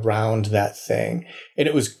all around that thing. And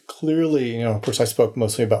it was clearly, of course I spoke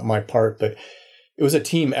mostly about my part, but it was a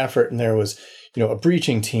team effort, and there was, a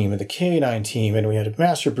breaching team and the K9 team, and we had a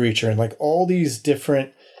master breacher, and like all these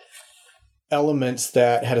different elements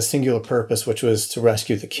that had a singular purpose, which was to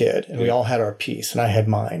rescue the kid. And we all had our piece, and I had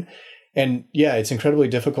mine. And it's incredibly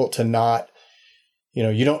difficult to not,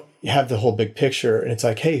 you don't have the whole big picture. And it's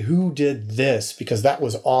like, hey, who did this? Because that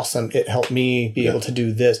was awesome. It helped me be able to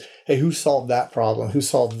do this. Hey, who solved that problem? Who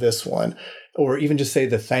solved this one? Or even just say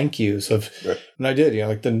the thank yous of, and I did,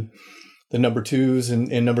 like the number 2s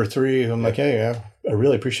and number 3. I'm like, hey, I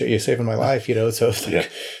really appreciate you saving my life, So it's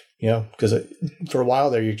like, because for a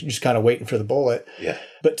while there, you're just kind of waiting for the bullet. Yeah.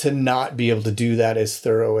 But to not be able to do that as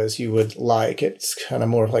thorough as you would like, it's kind of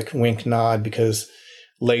more like wink nod, because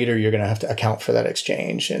later you're going to have to account for that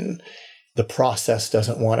exchange. And the process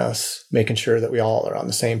doesn't want us making sure that we all are on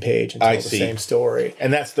the same page and tell the same story.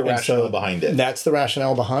 And that's the rationale behind it. That's the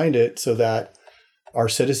rationale behind it, so that our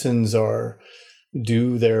citizens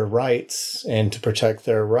do their rights, and to protect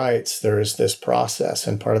their rights, there is this process.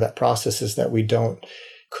 And part of that process is that we don't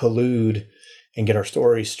collude and get our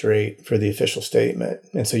story straight for the official statement.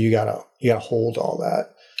 And so you gotta hold all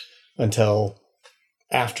that until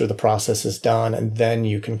after the process is done, and then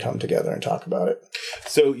you can come together and talk about it.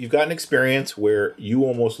 So you've got an experience where you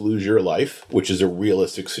almost lose your life, which is a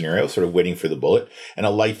realistic scenario, sort of waiting for the bullet, and a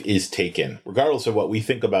life is taken. Regardless of what we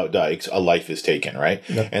think about Dykes, a life is taken, right?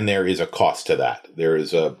 Yep. And there is a cost to that. There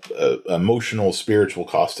is a emotional, spiritual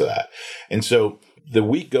cost to that. And so the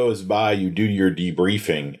week goes by, you do your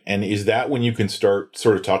debriefing, and is that when you can start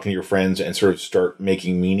sort of talking to your friends and sort of start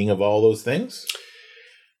making meaning of all those things?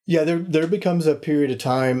 Yeah, there becomes a period of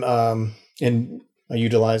time, and I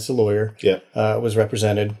utilized a lawyer. Yeah, was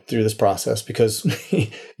represented through this process, because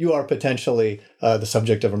you are potentially the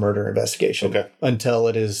subject of a murder investigation until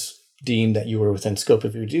it is deemed that you were within scope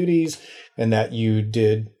of your duties and that you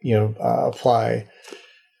did, apply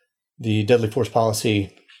the deadly force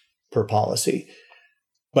policy per policy.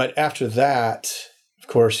 But after that, of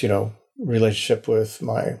course, relationship with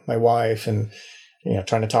my wife and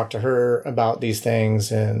trying to talk to her about these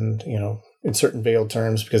things, and, in certain veiled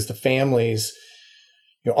terms, because the families,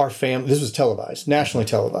 our family, this was televised, nationally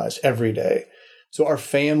televised every day. So our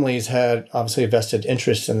families had obviously a vested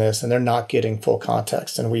interest in this, and they're not getting full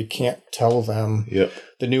context, and we can't tell them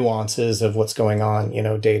the nuances of what's going on,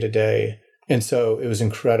 day to day. And so it was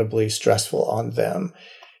incredibly stressful on them.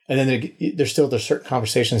 And then there's certain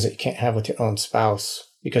conversations that you can't have with your own spouse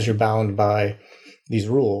because you're bound by these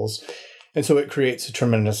rules. And so it creates a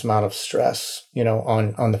tremendous amount of stress,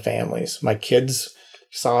 on the families. My kids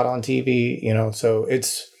saw it on TV, so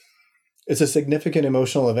it's a significant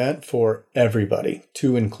emotional event for everybody,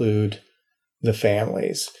 to include the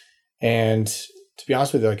families. And to be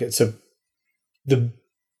honest with you, the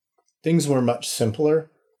things were much simpler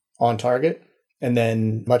on target, and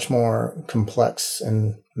then much more complex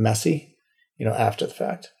and messy, after the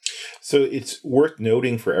fact. So it's worth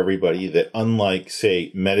noting for everybody that unlike,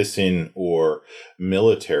 say, medicine or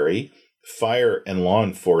military, fire and law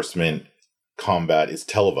enforcement combat is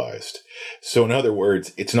televised. So in other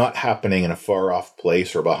words, it's not happening in a far off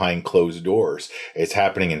place or behind closed doors. It's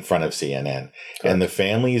happening in front of CNN. Correct. And the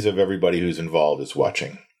families of everybody who's involved is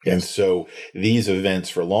watching. Yes. And so these events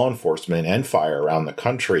for law enforcement and fire around the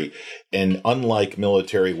country, and unlike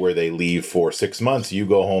military where they leave for 6 months, you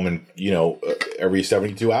go home and, every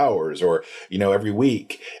 72 hours or, every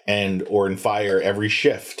week, or in fire every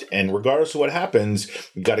shift. And regardless of what happens,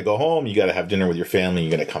 you got to go home, you got to have dinner with your family,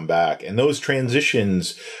 you're going to come back. And those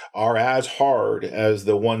transitions are as hard as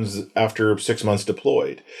the ones after 6 months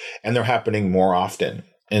deployed. And they're happening more often.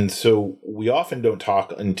 And so we often don't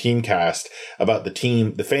talk in TeamCast about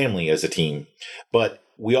the family as a team, but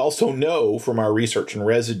we also know from our research and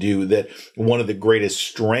residue that one of the greatest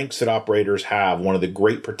strengths that operators have, one of the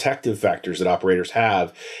great protective factors that operators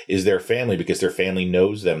have, is their family, because their family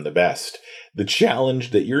knows them the best. The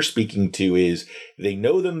challenge that you're speaking to is they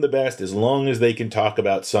know them the best as long as they can talk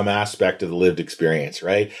about some aspect of the lived experience,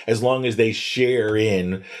 right? As long as they share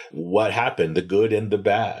in what happened, the good and the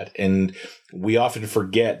bad. And we often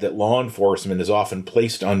forget that law enforcement is often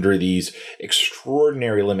placed under these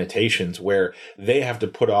extraordinary limitations where they have to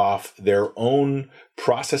put off their own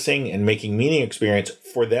processing and making meaning experience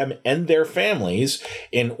for them and their families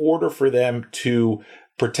in order for them to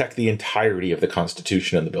protect the entirety of the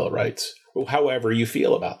Constitution and the Bill of Rights. However you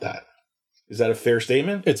feel about that. Is that a fair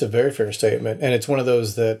statement? It's a very fair statement. And it's one of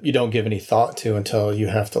those that you don't give any thought to until you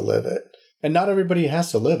have to live it. And not everybody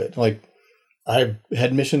has to live it. Like, I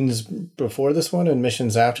had missions before this one and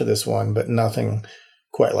missions after this one, but nothing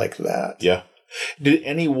quite like that. Yeah. Did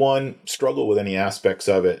anyone struggle with any aspects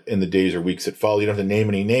of it in the days or weeks that followed? You don't have to name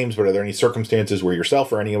any names, but are there any circumstances where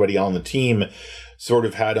yourself or anybody on the team sort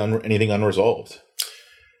of had anything unresolved?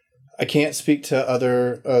 I can't speak to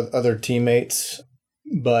other teammates,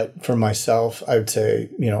 but for myself, I would say,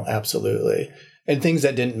 absolutely. And things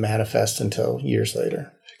that didn't manifest until years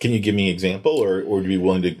later. Can you give me an example, or would you be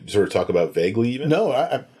willing to sort of talk about vaguely even? No,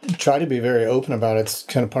 I try to be very open about it. It's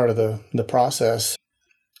kind of part of the process.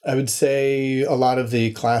 I would say a lot of the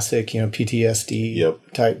classic,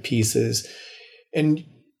 PTSD type pieces. And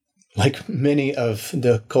like many of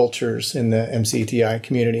the cultures in the MCTI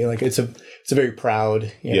community, like it's a very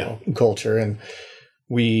proud, culture. And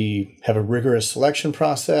we have a rigorous selection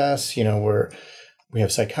process, where we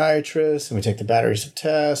have psychiatrists and we take the batteries of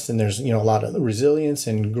tests, and there's, a lot of resilience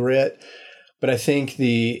and grit. But I think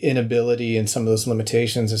the inability and some of those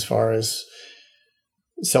limitations as far as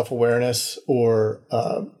self-awareness or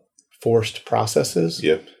forced processes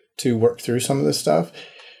to work through some of this stuff,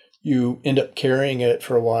 you end up carrying it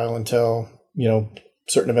for a while until,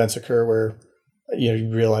 certain events occur where,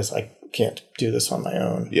 you realize I can't do this on my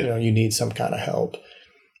own. Yeah. You need some kind of help.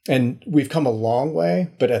 And we've come a long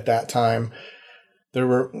way, but at that time, there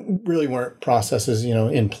weren't processes,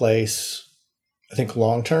 in place, I think,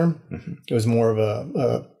 long-term. Mm-hmm. It was more of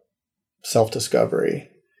a self-discovery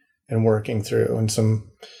and working through, and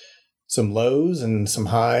some lows and some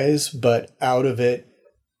highs, but out of it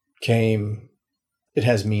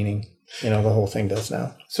has meaning. The whole thing does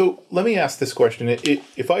now. So let me ask this question.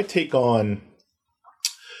 If I take on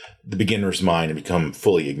the beginner's mind and become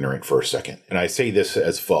fully ignorant for a second, and I say this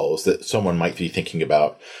as follows, that someone might be thinking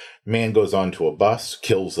about, man goes onto a bus,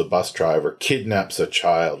 kills the bus driver, kidnaps a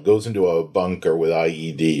child, goes into a bunker with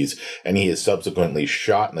IEDs, and he is subsequently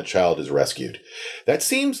shot and the child is rescued. That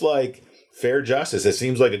seems like fair justice. It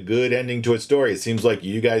seems like a good ending to a story. It seems like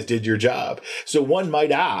you guys did your job. So one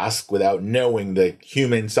might ask, without knowing the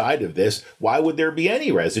human side of this, why would there be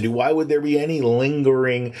any residue? Why would there be any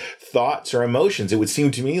lingering thoughts or emotions? It would seem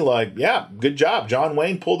to me like, yeah, good job. John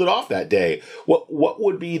Wayne pulled it off that day. What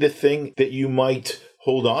would be the thing that you might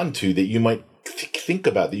hold on to, that you might think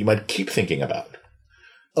about, that you might keep thinking about?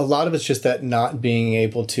 A lot of it's just that not being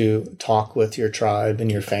able to talk with your tribe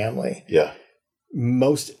and your family. Yeah.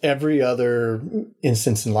 Most every other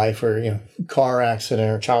instance in life where, car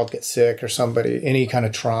accident or child gets sick or somebody, any kind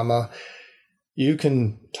of trauma, you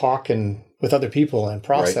can talk with other people and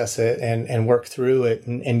process it and work through it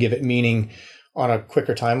and give it meaning on a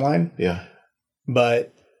quicker timeline. Yeah.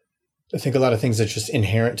 But I think a lot of things that's just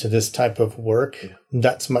inherent to this type of work,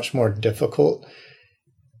 that's much more difficult.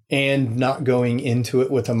 And not going into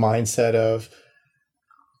it with a mindset of,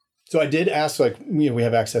 so I did ask, we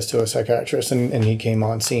have access to a psychiatrist, and he came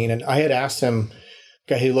on scene, and I had asked him,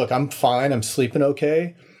 okay, hey, look, I'm fine. I'm sleeping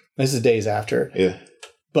okay. This is days after. Yeah.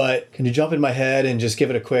 But can you jump in my head and just give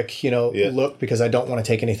it a quick, look, because I don't want to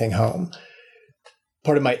take anything home.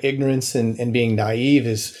 Part of my ignorance and being naive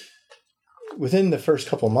is within the first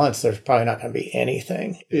couple of months, there's probably not going to be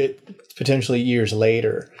anything. It's potentially years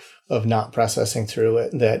later of not processing through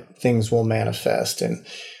it that things will manifest, and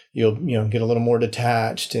you'll get a little more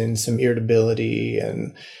detached, and some irritability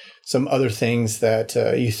and some other things that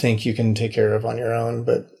you think you can take care of on your own,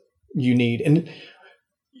 but you need, and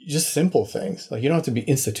just simple things. Like, you don't have to be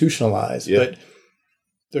institutionalized, but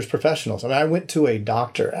there's professionals. I mean, I went to a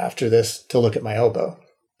doctor after this to look at my elbow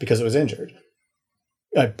because it was injured.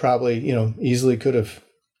 I probably, easily could have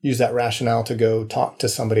used that rationale to go talk to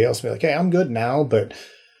somebody else and be like, hey, I'm good now, but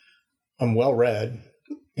I'm well read.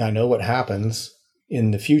 I know what happens.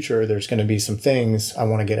 In the future, there's going to be some things I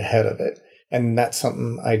want to get ahead of it. And that's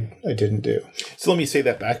something I didn't do. So let me say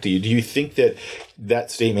that back to you. Do you think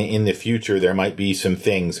that statement, in the future, there might be some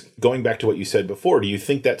things, going back to what you said before, do you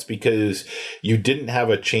think that's because you didn't have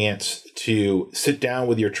a chance to sit down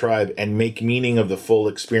with your tribe and make meaning of the full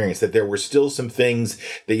experience, that there were still some things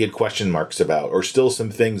that you had question marks about, or still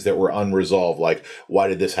some things that were unresolved, like, why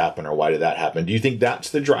did this happen or why did that happen? Do you think that's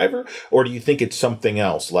the driver? Or do you think it's something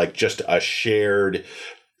else, like just a shared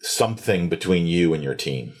something between you and your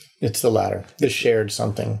team? It's the latter, the shared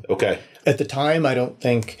something. Okay. At the time, I don't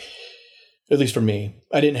think, at least for me,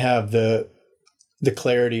 I didn't have the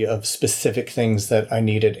clarity of specific things that I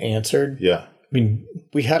needed answered. Yeah. I mean,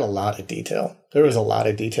 we had a lot of detail. There was a lot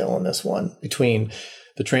of detail in this one, between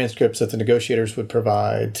the transcripts that the negotiators would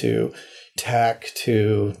provide to tech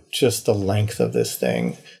to just the length of this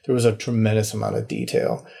thing. There was a tremendous amount of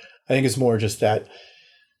detail. I think it's more just that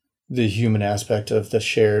the human aspect of the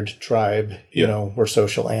shared tribe, we're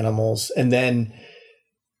social animals, and then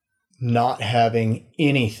not having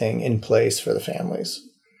anything in place for the families,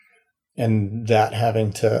 and that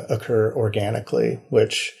having to occur organically,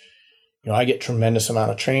 which, I get tremendous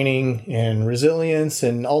amount of training and resilience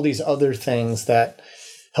and all these other things that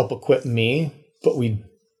help equip me, but we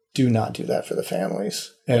do not do that for the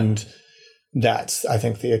families. And that's, I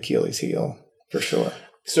think, the Achilles heel for sure.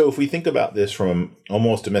 So if we think about this from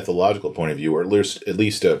almost a mythological point of view, or at least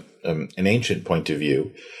an ancient point of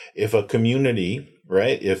view, if a community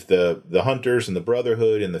right? If the hunters and the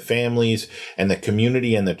brotherhood and the families and the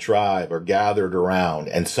community and the tribe are gathered around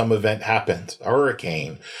and some event happens, a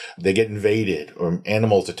hurricane, they get invaded or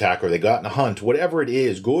animals attack or they go out and hunt, whatever it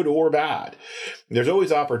is, good or bad, there's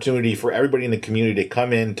always opportunity for everybody in the community to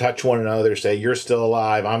come in, touch one another, say, you're still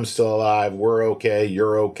alive, I'm still alive, we're okay,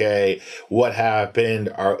 you're okay, what happened,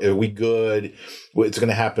 are we good, it's going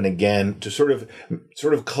to happen again, to sort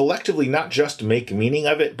of collectively not just make meaning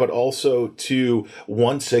of it, but also to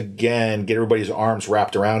once again get everybody's arms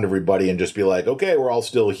wrapped around everybody and just be like, okay, we're all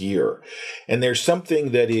still here. And there's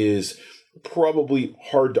something that is probably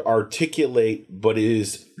hard to articulate, but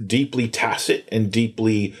is deeply tacit and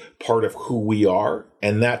deeply part of who we are.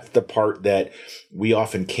 And that's the part that we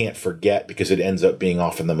often can't forget because it ends up being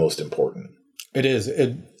often the most important. It is.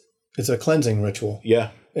 It's a cleansing ritual.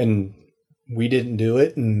 Yeah. And we didn't do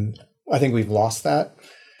it. And I think we've lost that.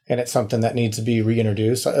 And it's something that needs to be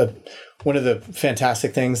reintroduced. One of the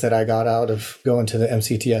fantastic things that I got out of going to the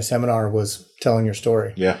MCTI seminar was telling your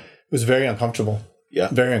story. Yeah. It was very uncomfortable. Yeah.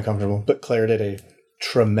 Very uncomfortable. But Claire did a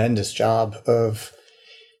tremendous job of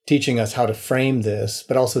teaching us how to frame this,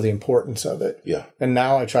 but also the importance of it. Yeah. And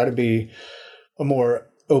now I try to be a more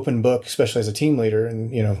open book, especially as a team leader,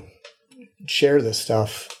 and, share this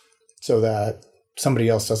stuff so that somebody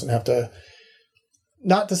else doesn't have to,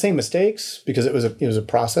 not the same mistakes, because it was a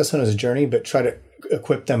process and it was a journey, but try to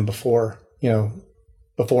equip them beforehand.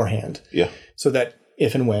 Yeah. So that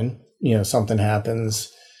if and when, something happens,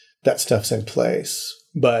 that stuff's in place.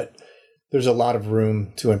 But there's a lot of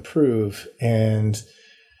room to improve. And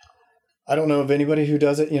I don't know of anybody who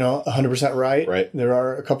does it, 100% right. Right. There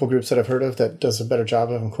are a couple groups that I've heard of that does a better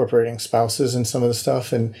job of incorporating spouses in some of the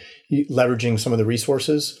stuff and leveraging some of the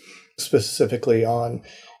resources, specifically on,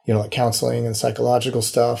 like counseling and psychological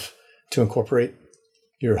stuff to incorporate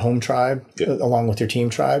your home tribe along with your team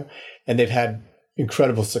tribe. And they've had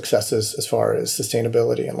incredible successes as far as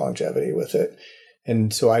sustainability and longevity with it.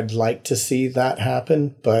 And so I'd like to see that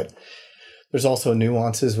happen, but there's also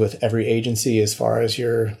nuances with every agency as far as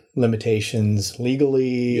your limitations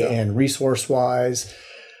legally and resource wise.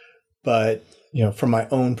 But, from my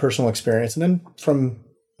own personal experience, and then from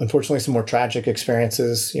unfortunately some more tragic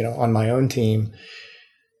experiences, on my own team,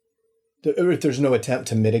 if there's no attempt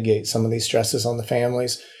to mitigate some of these stresses on the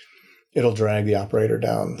families, it'll drag the operator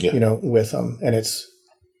down, with them. And it's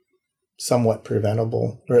somewhat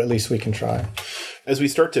preventable, or at least we can try. As we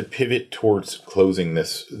start to pivot towards closing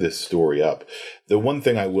this story up, the one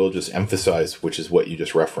thing I will just emphasize, which is what you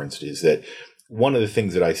just referenced, is that one of the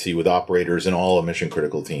things that I see with operators in all of mission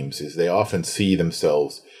critical teams is they often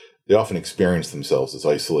experience themselves as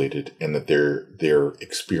isolated, and that their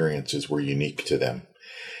experiences were unique to them.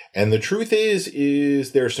 And the truth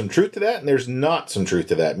is there's some truth to that, and there's not some truth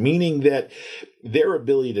to that, meaning that their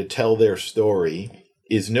ability to tell their story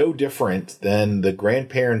is no different than the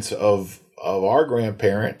grandparents of our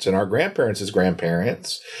grandparents and our grandparents'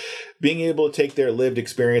 grandparents being able to take their lived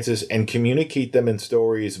experiences and communicate them in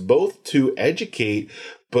stories, both to educate,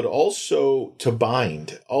 but also to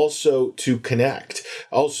bind, also to connect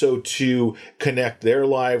their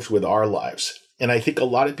lives with our lives. And I think a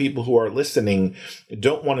lot of people who are listening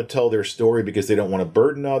don't want to tell their story because they don't want to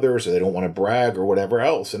burden others or they don't want to brag or whatever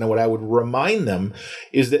else. And what I would remind them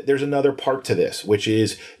is that there's another part to this, which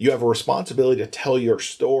is you have a responsibility to tell your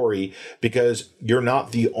story because you're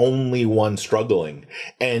not the only one struggling.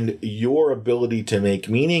 And your ability to make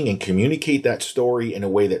meaning and communicate that story in a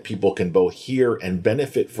way that people can both hear and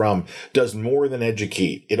benefit from does more than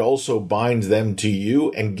educate. It also binds them to you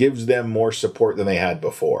and gives them more support than they had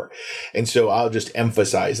before. And so I'll just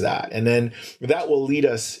emphasize that. And then that will lead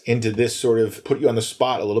us into this sort of put you on the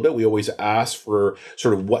spot a little bit. We always ask for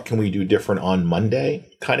sort of what can we do different on Monday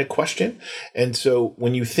kind of question. And so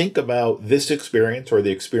when you think about this experience or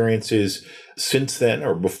the experiences since then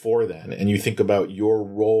or before then, and you think about your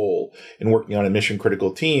role in working on a mission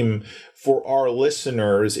critical team, for our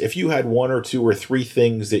listeners, if you had one or two or three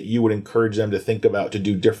things that you would encourage them to think about to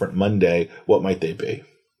do different Monday, what might they be?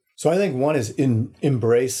 So I think one is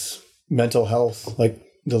embrace mental health, like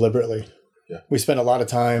deliberately. Yeah. We spend a lot of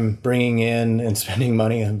time bringing in and spending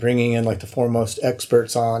money and bringing in like the foremost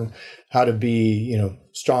experts on how to be,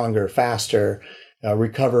 stronger, faster,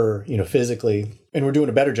 recover, physically. And we're doing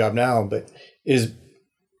a better job now, but is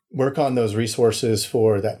work on those resources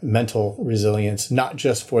for that mental resilience, not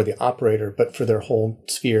just for the operator, but for their whole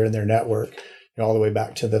sphere and their network, all the way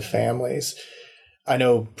back to the families. I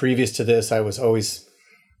know previous to this, I was always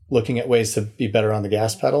looking at ways to be better on the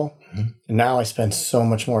gas pedal. Mm-hmm. And now I spend so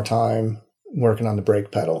much more time working on the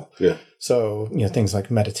brake pedal. Yeah. So, things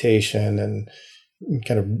like meditation and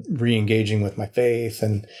kind of re-engaging with my faith.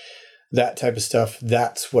 And that type of stuff,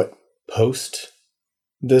 that's what post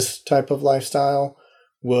this type of lifestyle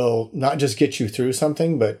will not just get you through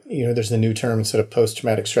something, but there's the new term instead of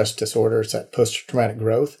post-traumatic stress disorder, it's that post-traumatic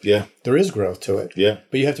growth. Yeah. There is growth to it. Yeah.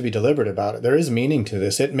 But you have to be deliberate about it. There is meaning to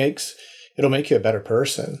this. It'll make you a better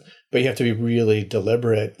person, but you have to be really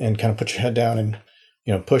deliberate and kind of put your head down and,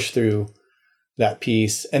 push through that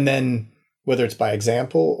piece. And then whether it's by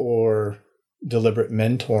example or deliberate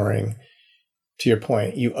mentoring, to your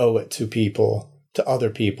point, you owe it to other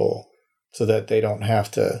people, so that they don't have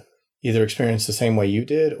to either experience the same way you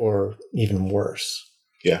did or even worse.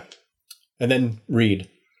 Yeah. And then read.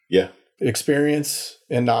 Yeah. Experience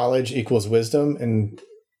and knowledge equals wisdom. And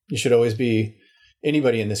you should always be,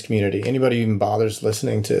 anybody in this community, anybody who even bothers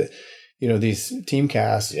listening to, these team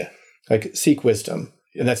casts, like seek wisdom.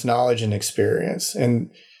 And that's knowledge and experience. And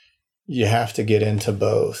you have to get into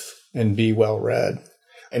both and be well read.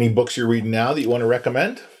 Any books you're reading now that you want to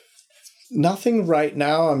recommend? Nothing right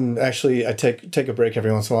now. I take a break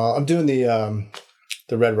every once in a while. I'm doing the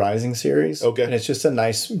Red Rising series. Okay. And it's just a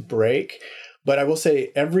nice break. But I will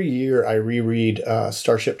say every year I reread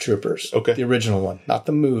Starship Troopers. Okay. The original one, not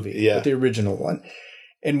the movie, but the original one.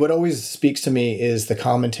 And what always speaks to me is the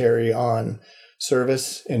commentary on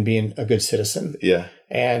service and being a good citizen. Yeah.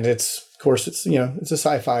 And it's a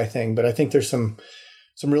sci-fi thing, but I think there's some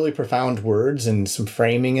really profound words and some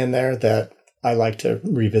framing in there that I like to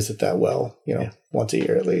revisit that once a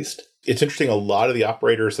year at least. It's interesting. A lot of the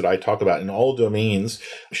operators that I talk about in all domains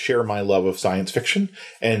share my love of science fiction.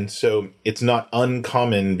 And so it's not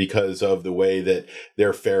uncommon, because of the way that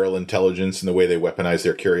their feral intelligence and the way they weaponize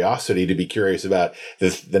their curiosity, to be curious about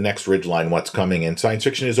the next ridgeline, what's coming. And science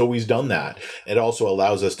fiction has always done that. It also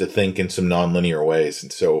allows us to think in some nonlinear ways.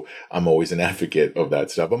 And so I'm always an advocate of that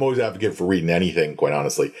stuff. I'm always an advocate for reading anything, quite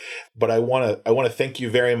honestly. But I want to thank you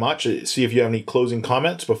very much. See if you have any closing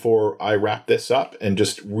comments before I wrap this up, and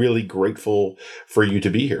just really grateful for you to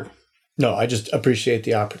be here. No, I just appreciate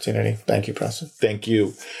the opportunity. Thank you, Preston. Thank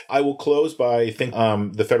you. I will close by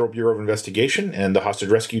thanking the Federal Bureau of Investigation and the Hostage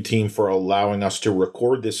Rescue Team for allowing us to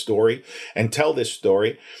record this story and tell this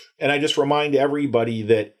story. And I just remind everybody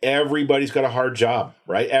that everybody's got a hard job,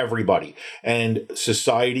 right? Everybody. And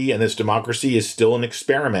society and this democracy is still an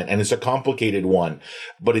experiment, and it's a complicated one.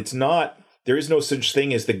 But it's not. There is no such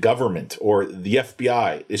thing as the government or the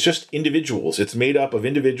FBI. It's just individuals. It's made up of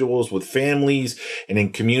individuals with families and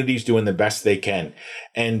in communities doing the best they can.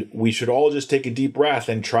 And we should all just take a deep breath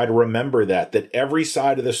and try to remember that every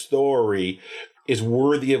side of the story is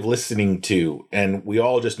worthy of listening to. And we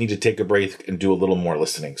all just need to take a break and do a little more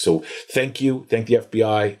listening. So thank you. Thank the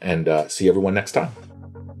FBI, and see everyone next time.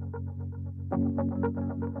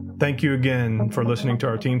 Thank you again for listening to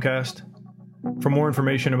our Teamcast. For more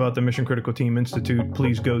information about the Mission Critical Team Institute,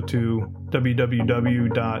 please go to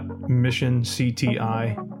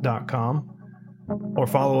www.missioncti.com or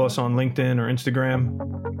follow us on LinkedIn or Instagram.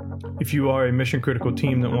 If you are a Mission Critical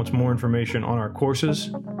team that wants more information on our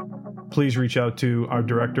courses, please reach out to our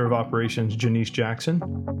Director of Operations, Janice Jackson,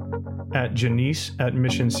 at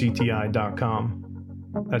janice@missioncti.com.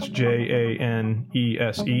 That's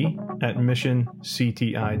JANESE at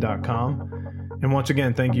missioncti.com. And once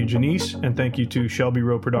again, thank you, Janice, and thank you to Shelby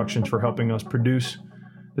Rowe Productions for helping us produce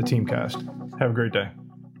the Teamcast. Have a great day.